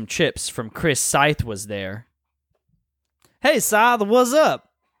ordering some chips from Chris Scythe was there. Hey, Scythe, what's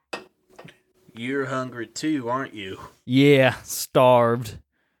up? You're hungry too, aren't you? Yeah, starved.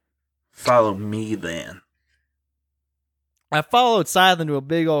 Follow me then. I followed Scythe into a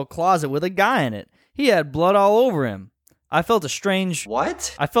big old closet with a guy in it. He had blood all over him. I felt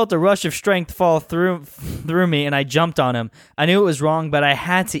a rush of strength fall through me, and I jumped on him. I knew it was wrong, but I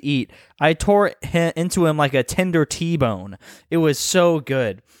had to eat. I tore into him like a tender T-bone. It was so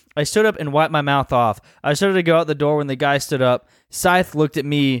good. I stood up and wiped my mouth off. I started to go out the door when the guy stood up. Scythe looked at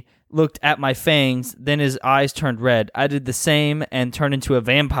me, looked at my fangs, then his eyes turned red. I did the same and turned into a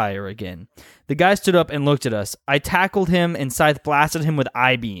vampire again. The guy stood up and looked at us. I tackled him and Scythe blasted him with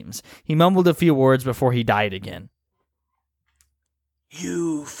eye beams. He mumbled a few words before he died again.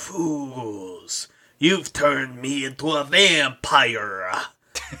 You fools! You've turned me into a vampire!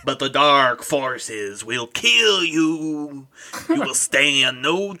 But the dark forces will kill you! You will stand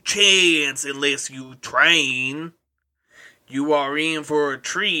no chance unless you train! You are in for a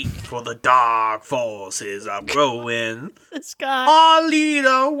treat, for the dark forces are growing. This guy. Our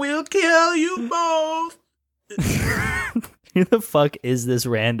leader will kill you both! Who the fuck is this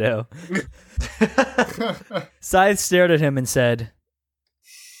rando? Scythe stared at him and said,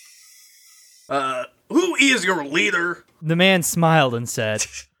 Who is your leader? The man smiled and said,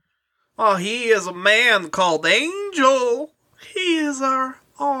 Oh, he is a man called Angel. He is our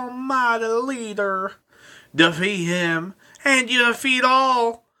almighty leader. Defeat him, and you defeat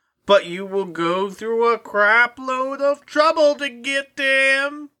all. But you will go through a crap load of trouble to get to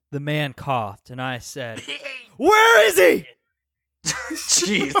him. The man coughed, and I said, Where is he?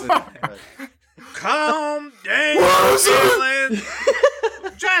 Jesus. Calm down,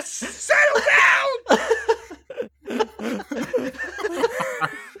 Dylan. Just settle down.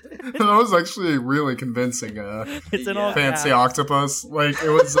 That was actually really convincing. It's an all fancy cap. octopus. Like it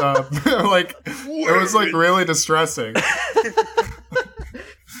was, it was like really distressing.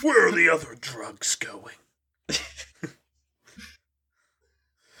 Where are the other drugs going?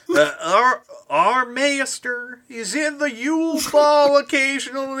 Our master is in the Yule Ball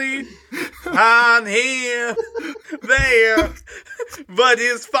occasionally. I'm here, there, but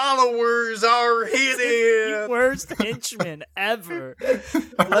his followers are hidden. Worst henchman ever.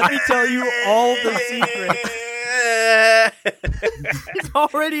 Let me tell you all the secrets. He's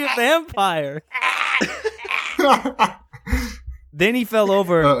already a vampire. Then he fell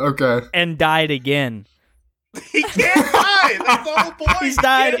over Okay. and died again. He can't die. That's the whole point. He's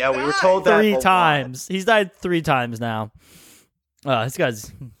died. Yeah, we were told that 3 a lot. times. He's died 3 times now. This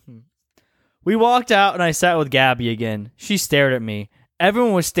guy's... We walked out and I sat with Gabby again. She stared at me.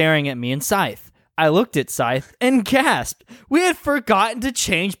 Everyone was staring at me and Scythe. I looked at Scythe and gasped. We had forgotten to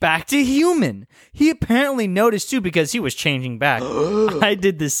change back to human. He apparently noticed too because he was changing back. I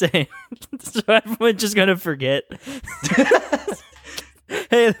did the same. So everyone's just gonna forget.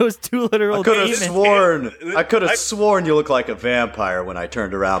 Hey, those 2 literal I could have demons. sworn you look like a vampire when I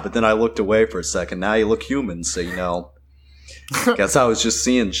turned around, but then I looked away for a second. Now you look human, so you know. Guess I was just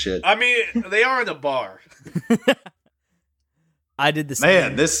seeing shit. I mean, they are in a bar. I did the same.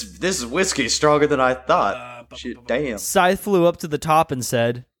 Man, this whiskey is stronger than I thought. Shit, damn. Scythe flew up to the top and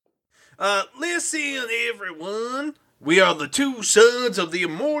said, Listen, everyone. We are the 2 sons of the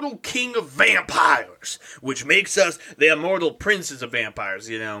immortal king of vampires, which makes us the immortal princes of vampires.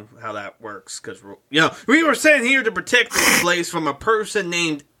 You know how that works, because we were sent here to protect this place from a person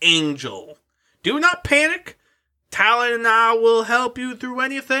named Angel. Do not panic. Talon and I will help you through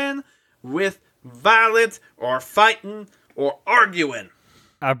anything with violence or fighting or arguing.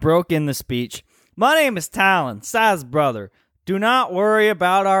 I broke in the speech. My name is Talon, Scythe's brother. Do not worry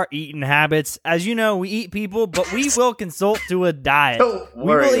about our eating habits. As you know, we eat people, but we will consult to a diet. Don't We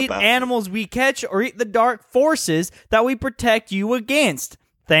worry will eat about animals we catch or eat the dark forces that we protect you against.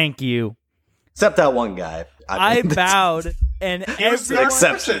 Thank you. Except that one guy. I bowed, and everyone...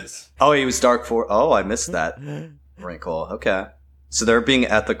 Exceptions. Oh, he was Dark Force. Oh, I missed that wrinkle. Okay. So they're being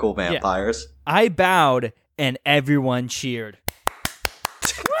ethical vampires. I bowed, and everyone cheered.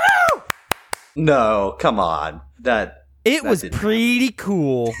 No, come on. It was didn't pretty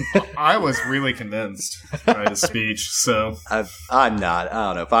cool. I was really convinced by the speech, so I'm not. I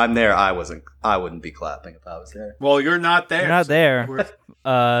don't know. If I'm there, I wouldn't be clapping if I was there. Well, you're not there. You're not there.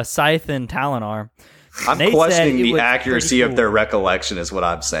 Scythe and Talon are. I'm Nate questioning said it the was accuracy pretty of their cool. recollection is what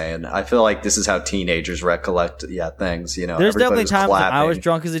I'm saying. I feel like this is how teenagers recollect things, you know. There's definitely everybody was times when I was clapping.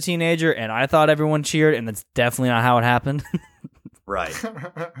 drunk as a teenager and I thought everyone cheered, and that's definitely not how it happened. Right.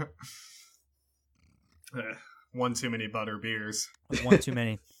 one too many butter beers. One too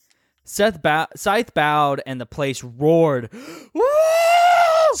many. Scythe bowed and the place roared. Woo!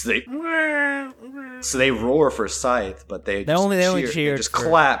 So they roar for Scythe, but they only cheer, cheered they just for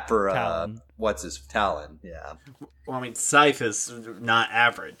clap for Talon. what's his Talon? Yeah. Well, I mean, Scythe is not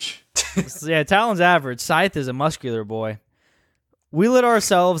average. So yeah, Talon's average. Scythe is a muscular boy. We lit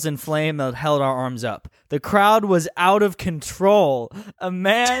ourselves in flame and held our arms up. The crowd was out of control. A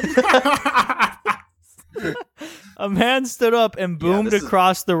man stood up and boomed this is-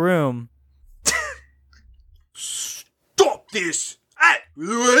 across the room. Stop this!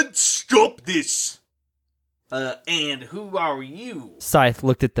 Let's stop this. And who are you? Scythe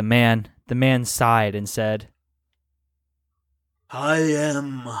looked at the man. The man sighed and said, I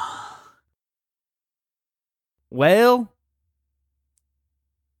am... Well...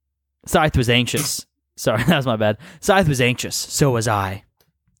 Scythe was anxious. Sorry, that was my bad. Scythe was anxious. So was I.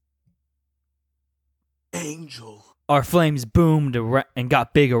 Angel. Our flames boomed and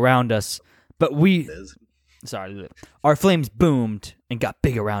got big around us. But we... Sorry. Our flames boomed and got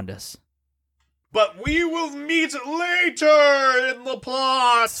big around us. But we will meet later in the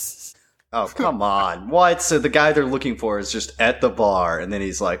plot. Oh, come on. What? So the guy they're looking for is just at the bar, and then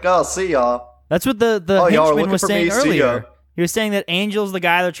he's like, oh, see y'all. That's what the y'all henchman was saying me, earlier. He was saying that Angel's the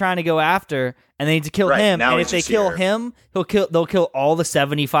guy they're trying to go after, and they need to kill him. Now And if they kill him, they'll kill all the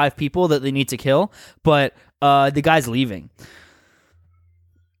 75 people that they need to kill. But the guy's leaving.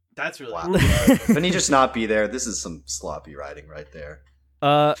 That's really wow. Couldn't he just not be there? This is some sloppy writing right there.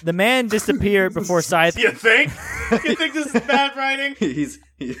 The man disappeared before Scythe. You think? You think this is bad writing?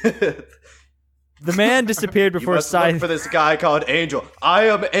 The man disappeared before you must Scythe. look for this guy called Angel. I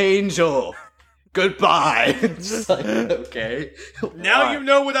am Angel. Goodbye. Just like, okay. Now Why? you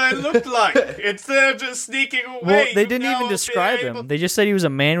know what I looked like. Instead of just sneaking away. Well, they didn't even describe him. They just said he was a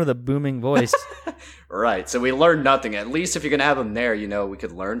man with a booming voice. Right, so we learned nothing. At least if you're gonna have him there, you know, we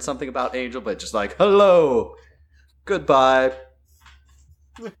could learn something about Angel, but just like, hello, goodbye.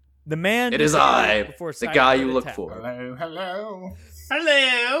 The man. It is I, before the Scythe guy could you look attack. for. Hello.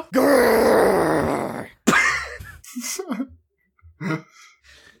 Hello.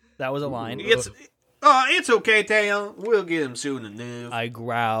 That was a line. It's okay, Tail. We'll get him soon enough. I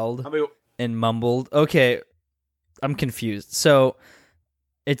growled I mean, and mumbled. Okay, I'm confused. So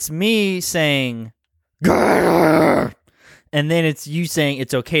it's me saying, "Grrr," and then it's you saying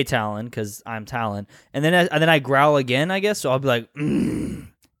it's okay, Talon, because I'm Talon, and then I growl again, I guess. So I'll be like, and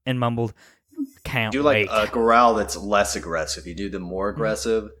mumbled, can't Do wait. like a growl that's less aggressive. You do the more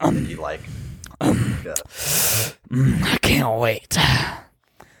aggressive, and then you like. I can't wait.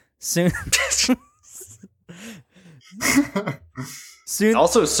 Soon. Soon.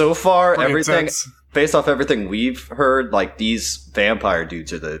 Also, so far, Pretty everything intense. based off everything we've heard, like these vampire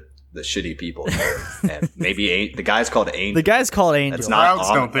dudes are the shitty people, and maybe the guy's called Angel. The guy's called Angel. That's not. Crowds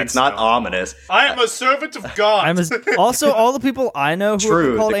don't think That's not so. ominous. I am a servant of God. Also, all the people I know who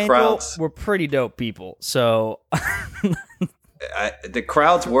True, are called the Angel crowds. were pretty dope people. So The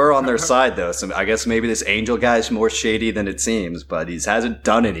crowds were on their side, though, so I guess maybe this Angel guy's more shady than it seems, but he hasn't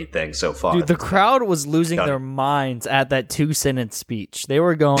done anything so far. dude, the crowd was losing Done. their minds at that 2-sentence speech. They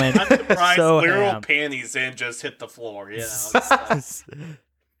were going I'm surprised so literal ham. panties didn't just hit the floor. You know, it's like-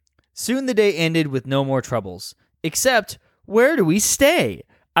 Soon the day ended with no more troubles. Except, where do we stay?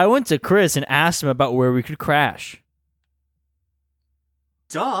 I went to Chris and asked him about where we could crash.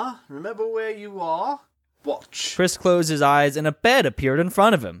 Duh. Remember where you are? Watch. Chris closed his eyes and a bed appeared in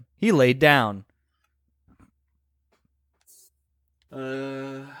front of him. He laid down.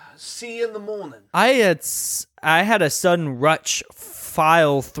 See you in the morning. I had a sudden rush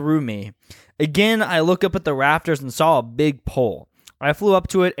file through me. Again, I looked up at the rafters and saw a big pole. I flew up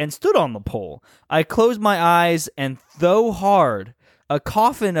to it and stood on the pole. I closed my eyes and though hard, a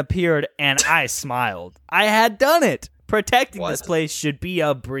coffin appeared and I smiled. I had done it. Protecting this What? place should be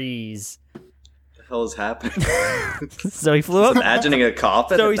a breeze. What the hell is happening? So he flew up. Imagining a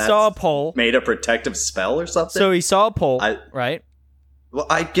coffin. So and he saw a that's pole. Made a protective spell or something. So he saw a pole, I- right? Well,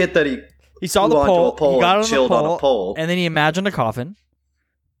 I get that He saw the flew onto pole. a pole He got and on chilled the on pole, a pole. and then he imagined a coffin,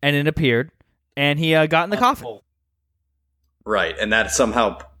 and it appeared, and he got in the coffin. Pole. Right, and that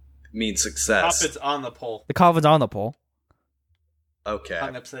somehow means success. Coffin's on the pole. The coffin's on the pole. Okay.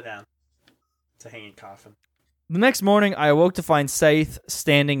 Hung upside down. It's a hanging coffin. The next morning, I awoke to find Scythe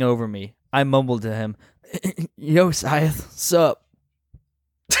standing over me. I mumbled to him, "Yo, Scythe, sup?"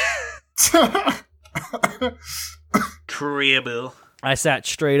 Cribble. I sat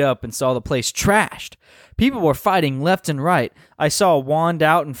straight up and saw the place trashed. People were fighting left and right. I saw a wand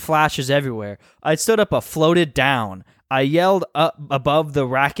out and flashes everywhere. I stood up and floated down. I yelled up above the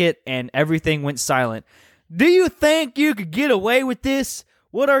racket and everything went silent. "Do you think you could get away with this?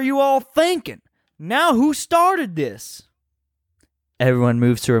 What are you all thinking? Now who started this?" Everyone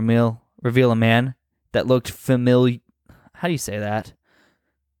moved to reveal a man that looked familiar. How do you say that?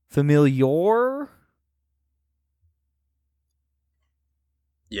 Familiar?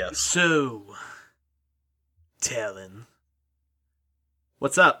 Yes. So, Talon.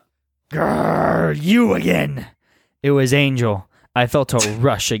 What's up? Grrr, you again. It was Angel. I felt a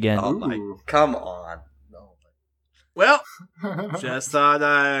rush again. Oh my! Come on. No. Well, just thought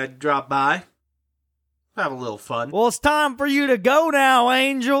I'd drop by. Have a little fun. Well, it's time for you to go now,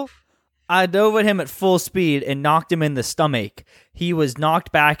 Angel. I dove at him at full speed and knocked him in the stomach. He was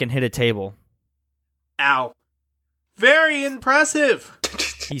knocked back and hit a table. Ow. Very impressive,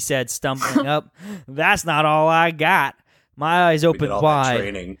 he said, stumbling up. That's not all I got. My eyes opened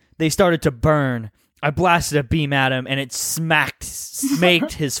wide. They started to burn. I blasted a beam at him, and it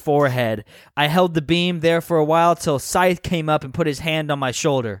smaced his forehead. I held the beam there for a while till Scythe came up and put his hand on my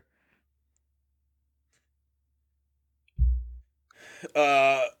shoulder.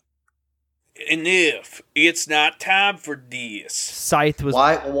 Enough. It's not time for this. Scythe was...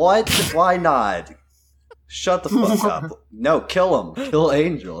 Why? What? Why not? Shut the fuck up. No, kill him. Kill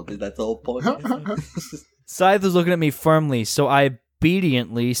Angel. Dude, that's the whole point. Scythe was looking at me firmly, so I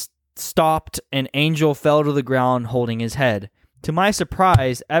obediently stopped, and Angel fell to the ground holding his head. To my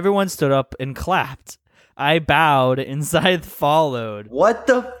surprise, everyone stood up and clapped. I bowed, and Scythe followed. What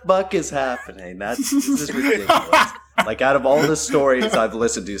the fuck is happening? This is ridiculous. Like, out of all the stories I've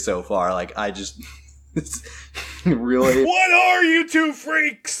listened to so far, like, I just... It's really... What are you two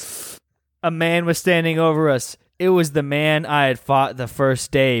freaks? A man was standing over us. It was the man I had fought the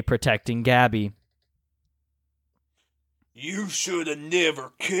first day protecting Gabby. You should have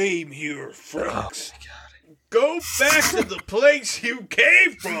never came here, freaks. Oh, go back to the place you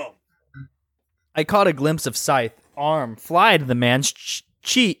came from. I caught a glimpse of Scythe, arm fly to the man's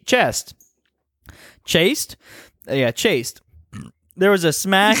chest. Chased? Yeah, chased. There was a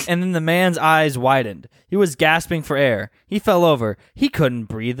smack, and then the man's eyes widened. He was gasping for air. He fell over. He couldn't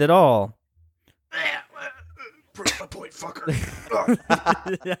breathe at all. Prove my point, fucker.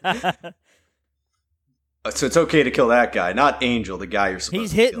 So it's okay to kill that guy, not Angel, the guy you're supposed to kill.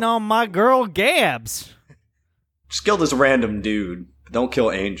 He's hitting on my girl Gabs. Just kill this random dude. Don't kill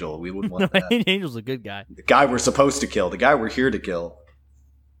Angel. We wouldn't want that. Angel's a good guy. The guy we're supposed to kill. The guy we're here to kill.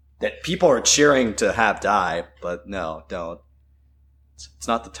 That people are cheering to have die, but no, don't. It's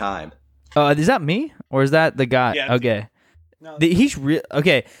not the time. Is that me? Or is that the guy? Yeah, okay. No, he's real.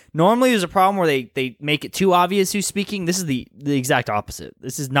 Okay. Normally there's a problem where they make it too obvious who's speaking. This is the exact opposite.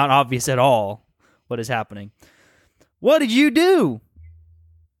 This is not obvious at all what is happening. What did you do?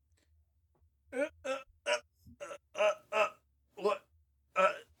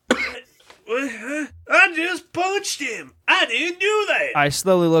 I just punched him. I didn't do that. I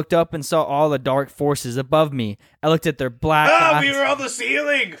slowly looked up and saw all the dark forces above me. I looked at their black eyes. We were on the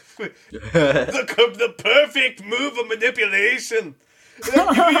ceiling. the perfect move of manipulation. You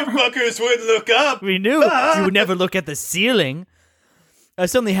fuckers wouldn't look up. We knew you would never look at the ceiling. I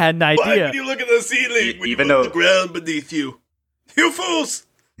suddenly had an idea. Why would you look at the ceiling when even you though the ground beneath you? You fools!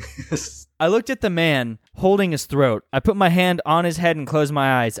 I looked at the man, holding his throat. I put my hand on his head and closed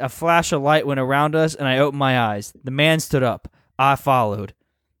my eyes. A flash of light went around us, and I opened my eyes. The man stood up. I followed.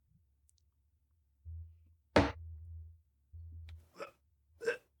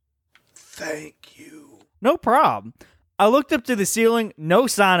 Thank you. No problem. I looked up to the ceiling. No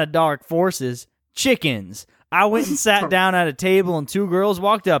sign of dark forces. Chickens. I went and sat down at a table, and two girls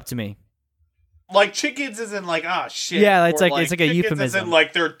walked up to me. Like chickens isn't like shit. Yeah, it's like a euphemism. Isn't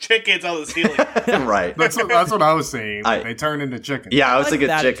like they're chickens on the ceiling. Right. That's what I was saying. They turn into chickens. Yeah, I was thinking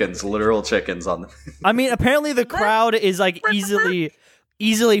that chickens, literal chickens on the I mean, apparently the crowd is like easily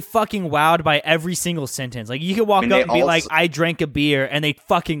fucking wowed by every single sentence. Like you could walk up and be like, "I drank a beer," and they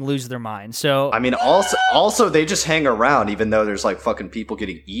fucking lose their mind. So I mean, also they just hang around, even though there's like fucking people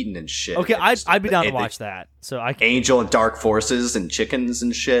getting eaten and shit. Okay, I'd be down to watch that. So Angel and dark forces and chickens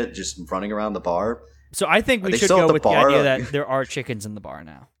and shit just running around the bar. So I think we should go with the idea that there are chickens in the bar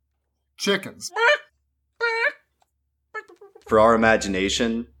now. Chickens. For our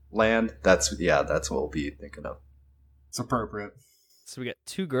imagination land, that's what we'll be thinking of. It's appropriate. So we got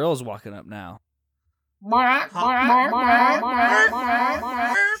two girls walking up now.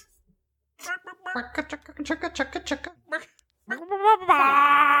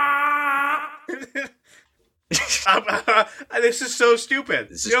 This is so stupid.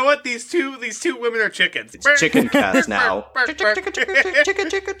 You know what? These two women are chickens. It's chicken cats now.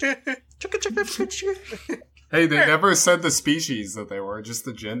 Hey, they never said the species that they were, just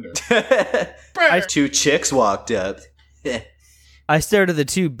the gender. Two chicks walked up. I stared at the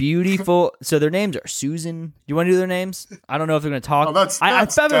two beautiful. So their names are Susan. Do you want to do their names? I don't know if they're going to talk. I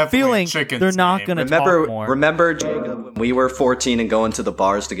have a feeling they're not going to talk more. Remember, Jacob, when we were 14 and going to the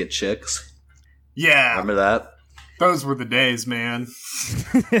bars to get chicks? Yeah. Remember that? Those were the days, man.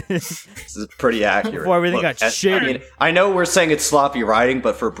 This is pretty accurate. Before everything got shitty. I mean, I know we're saying it's sloppy writing,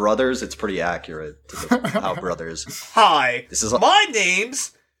 but for brothers, it's pretty accurate to how brothers. Hi. My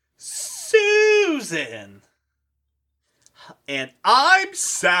name's Susan. And I'm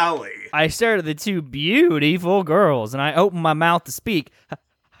Sally. I stared at the two beautiful girls, and I opened my mouth to speak.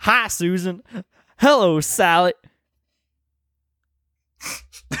 Hi, Susan. Hello, Sally.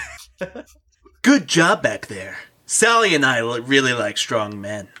 Good job back there. Sally and I really like strong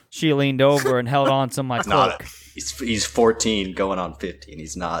men. She leaned over and held on to my cloak. He's 14 going on 15.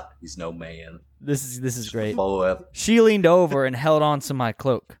 He's no man. This is great. Follow up. She leaned over and held on to my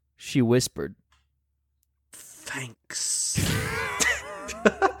cloak. She whispered, "Thanks."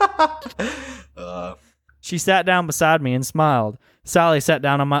 She sat down beside me and smiled. Sally sat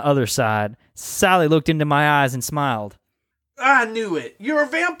down on my other side. Sally looked into my eyes and smiled. I knew it. You're a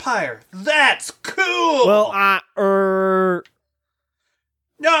vampire. That's cool. Well,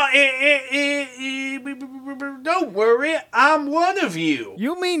 No, don't worry. I'm one of you.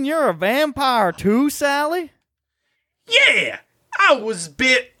 You mean you're a vampire too, Sally? Yeah, I was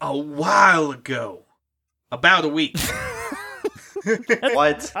bit a while ago. About a week.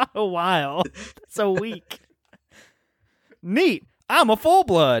 What? Not a while. That's a week. Neat. I'm a full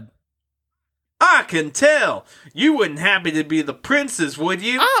blood. I can tell. You wouldn't happy to be the princess, would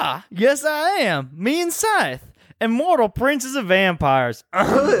you? Ah, yes I am. Me and Scythe. Immortal princes of vampires.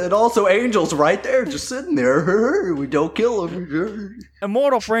 And also angels right there, just sitting there. We don't kill them.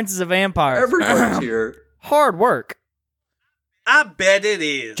 Immortal princes of vampires. Everyone's here. Hard work. I bet it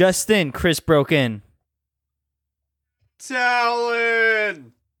is. Just then, Chris broke in.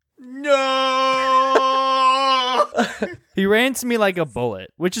 Talon! No! He ran to me like a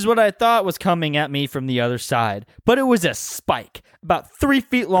bullet, which is what I thought was coming at me from the other side. But it was a spike, about 3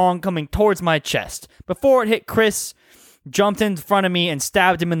 feet long, coming towards my chest. Before it hit Chris, jumped in front of me and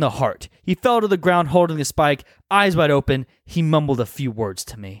stabbed him in the heart. He fell to the ground holding the spike, eyes wide open. He mumbled a few words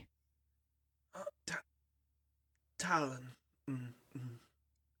to me. Talon.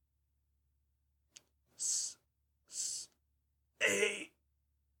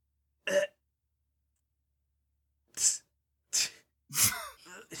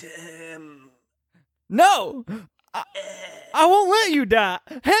 No! I won't let you die.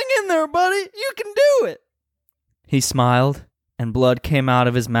 Hang in there, buddy. You can do it. He smiled, and blood came out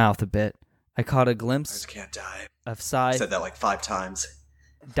of his mouth a bit. I caught a I glimpse just can't die. of I Scythe said that like 5 times.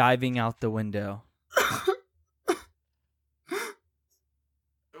 diving out the window.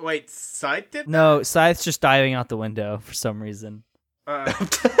 Wait, Scythe did? No, Scythe's just diving out the window for some reason.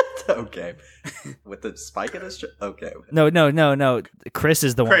 Okay. With the spike in his chest? Okay. No. Chris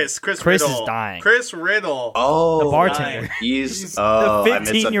is the one. Chris Chris Riddle. is dying. Chris Riddle. Oh, The bartender. He's The I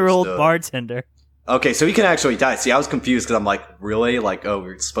 15-year-old misunderstood. bartender. Okay, so he can actually die. See, I was confused because I'm like, really? Like, oh,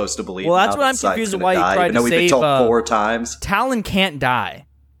 we're supposed to believe. Well, that's now what that I'm Scythe's confused gonna why he die, tried even to though we've been save, told 4 times. Talon can't die.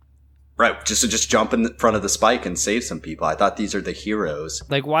 Right, just jump in front of the spike and save some people. I thought these are the heroes.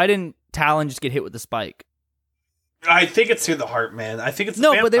 Like, why didn't Talon just get hit with the spike? I think it's through the heart, man. I think it's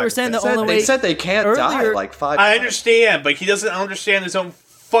No, the but they were vampire saying thing. the only way. They said they can't die earlier- like 5 I times. understand, but he doesn't understand his own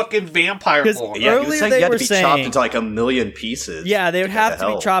fucking vampire 'Cause lore. Yeah, he Earlier was saying they you had were to be chopped saying- into like a million pieces. Yeah, they would What have the to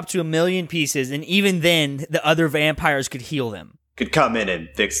be hell? chopped to a million pieces, and even then, the other vampires could heal them. Could come in and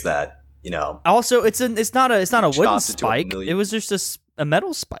fix that, you know. Also, it's not a wooden Chopped into a spike. million. It was just a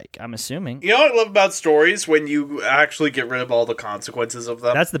metal spike. I'm assuming. You know what I love about stories? When you actually get rid of all the consequences of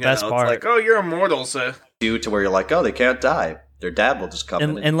them. That's the best part. It's like, oh, you're immortal, so... Due to where you're like, oh, they can't die. Their dad will just come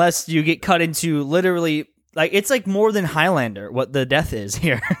in. And Unless you get cut into literally, like it's like more than Highlander. What the death is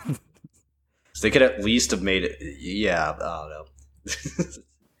here. so they could at least have made it. Yeah, I don't know.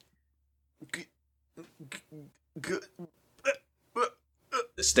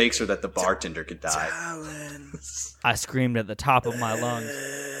 The stakes are that the bartender could die. Talon. I screamed at the top of my lungs.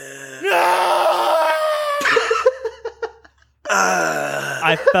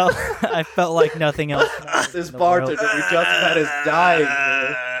 I felt like nothing else. This in the bartender world. we just met is dying.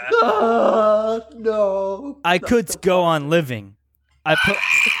 No. I could go on living. I put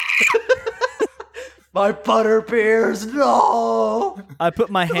My butter beers, no.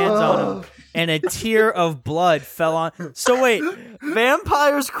 my hands on him, and a tear of blood fell on. So wait,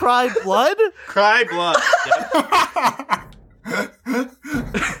 vampires cry blood? Cry blood.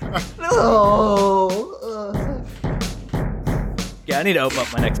 No. Yeah, I need to open up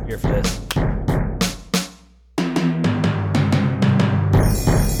my next beer for this.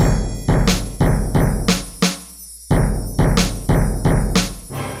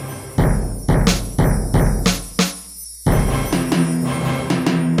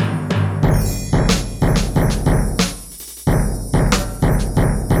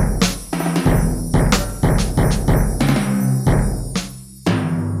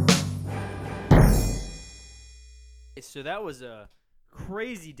 So that was a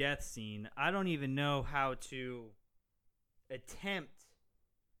crazy death scene. I don't even know how to attempt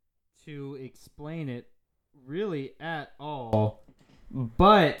to explain it really at all.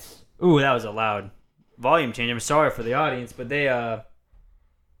 But ooh, that was a loud volume change. I'm sorry for the audience, but they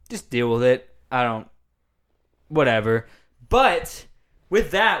just deal with it. Whatever. But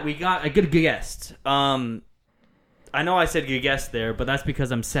with that, we got a good guest. I know I said good guest there, but that's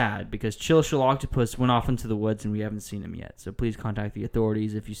because I'm sad, because Chill Octopus went off into the woods and we haven't seen him yet. So please contact the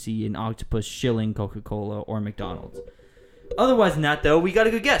authorities if you see an octopus shilling Coca-Cola or McDonald's. Otherwise than that, though, we got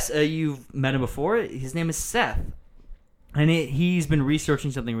a good guest. You've met him before. His name is Seth. And he's been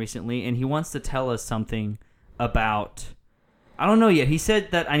researching something recently, and he wants to tell us something about... I don't know yet. He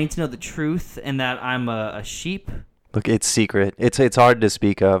said that I need to know the truth and that I'm a sheep. Look, it's secret. It's hard to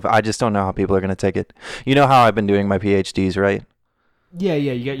speak of. I just don't know how people are going to take it. You know how I've been doing my PhDs, right? Yeah,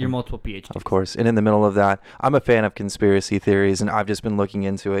 you got your multiple PhDs. Of course. And in the middle of that, I'm a fan of conspiracy theories, and I've just been looking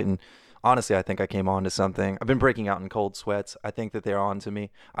into it. And honestly, I think I came on to something. I've been breaking out in cold sweats. I think that they're on to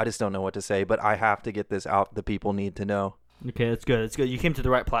me. I just don't know what to say, but I have to get this out. The people need to know. Okay, that's good. That's good. You came to the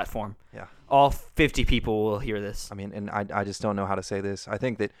right platform. Yeah. All 50 people will hear this. I mean, and I just don't know how to say this. I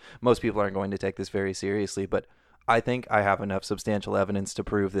think that most people aren't going to take this very seriously, but I think I have enough substantial evidence to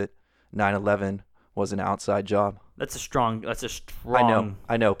prove that 9/11 was an outside job. That's a strong.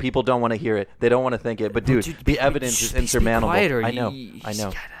 I know. People don't want to hear it. They don't want to think it. But dude, the evidence is insurmountable. Quieter. I know.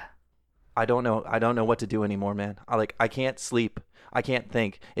 I don't know what to do anymore, man. I can't sleep. I can't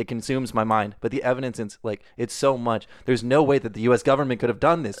think. It consumes my mind. But the evidence is it's so much. There's no way that the U.S. government could have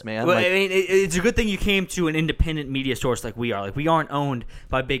done this, man. Well, I mean, it's a good thing you came to an independent media source like we are. We aren't owned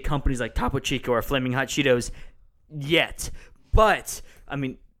by big companies like Topo Chico or Flaming Hot Cheetos yet. But I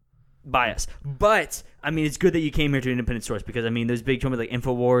mean, bias. But I mean, it's good that you came here to an independent source, because I mean, those big companies like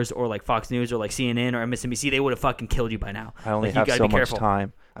InfoWars or like Fox News or like CNN or MSNBC, they would have fucking killed you by now. I only have so much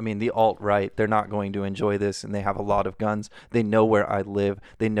time. I mean, the alt-right, they're not going to enjoy this, and they have a lot of guns. They know where I live.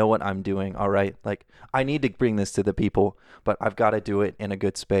 They know what I'm doing, all right? I need to bring this to the people, but I've got to do it in a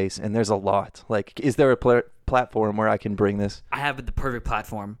good space, and there's a lot. Is there a platform where I can bring this? I have the perfect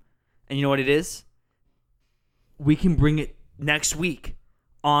platform. And you know what it is? We can bring it next week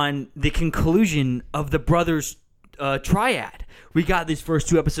on the conclusion of the Brothers triad. We got these first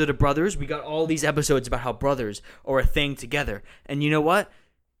 2 episodes of Brothers. We got all these episodes about how brothers are a thing together. And you know what?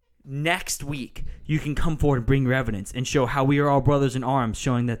 Next week, you can come forward and bring your evidence and show how we are all brothers in arms,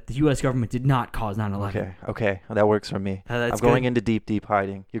 showing that the U.S. government did not cause 9/11. Okay. Well, that works for me. I'm going into deep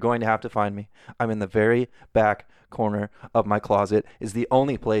hiding. You're going to have to find me. I'm in the very back corner of my closet. Is the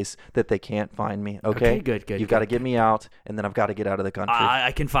only place that they can't find me. Okay, good. You've got to get me out, and then I've got to get out of the country.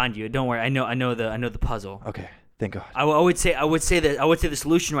 I can find you. Don't worry. I know the puzzle. Okay, thank God. I would say the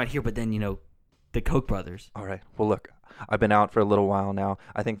solution right here, but then the Koch brothers. All right. Well, look. I've been out for a little while now.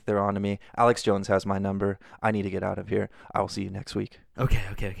 I think they're on to me. Alex Jones has my number. I need to get out of here. I will see you next week. Okay,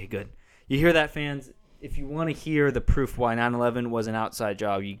 good. You hear that, fans? If you want to hear the proof why 9/11 was an outside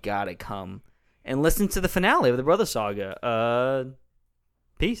job, you gotta come and listen to the finale of the Brother Saga.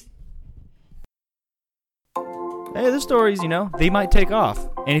 Peace. Hey, the stories, they might take off.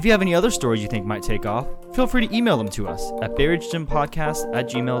 And if you have any other stories you think might take off, feel free to email them to us at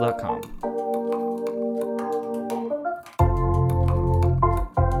berriedgempodcast@gmail.com.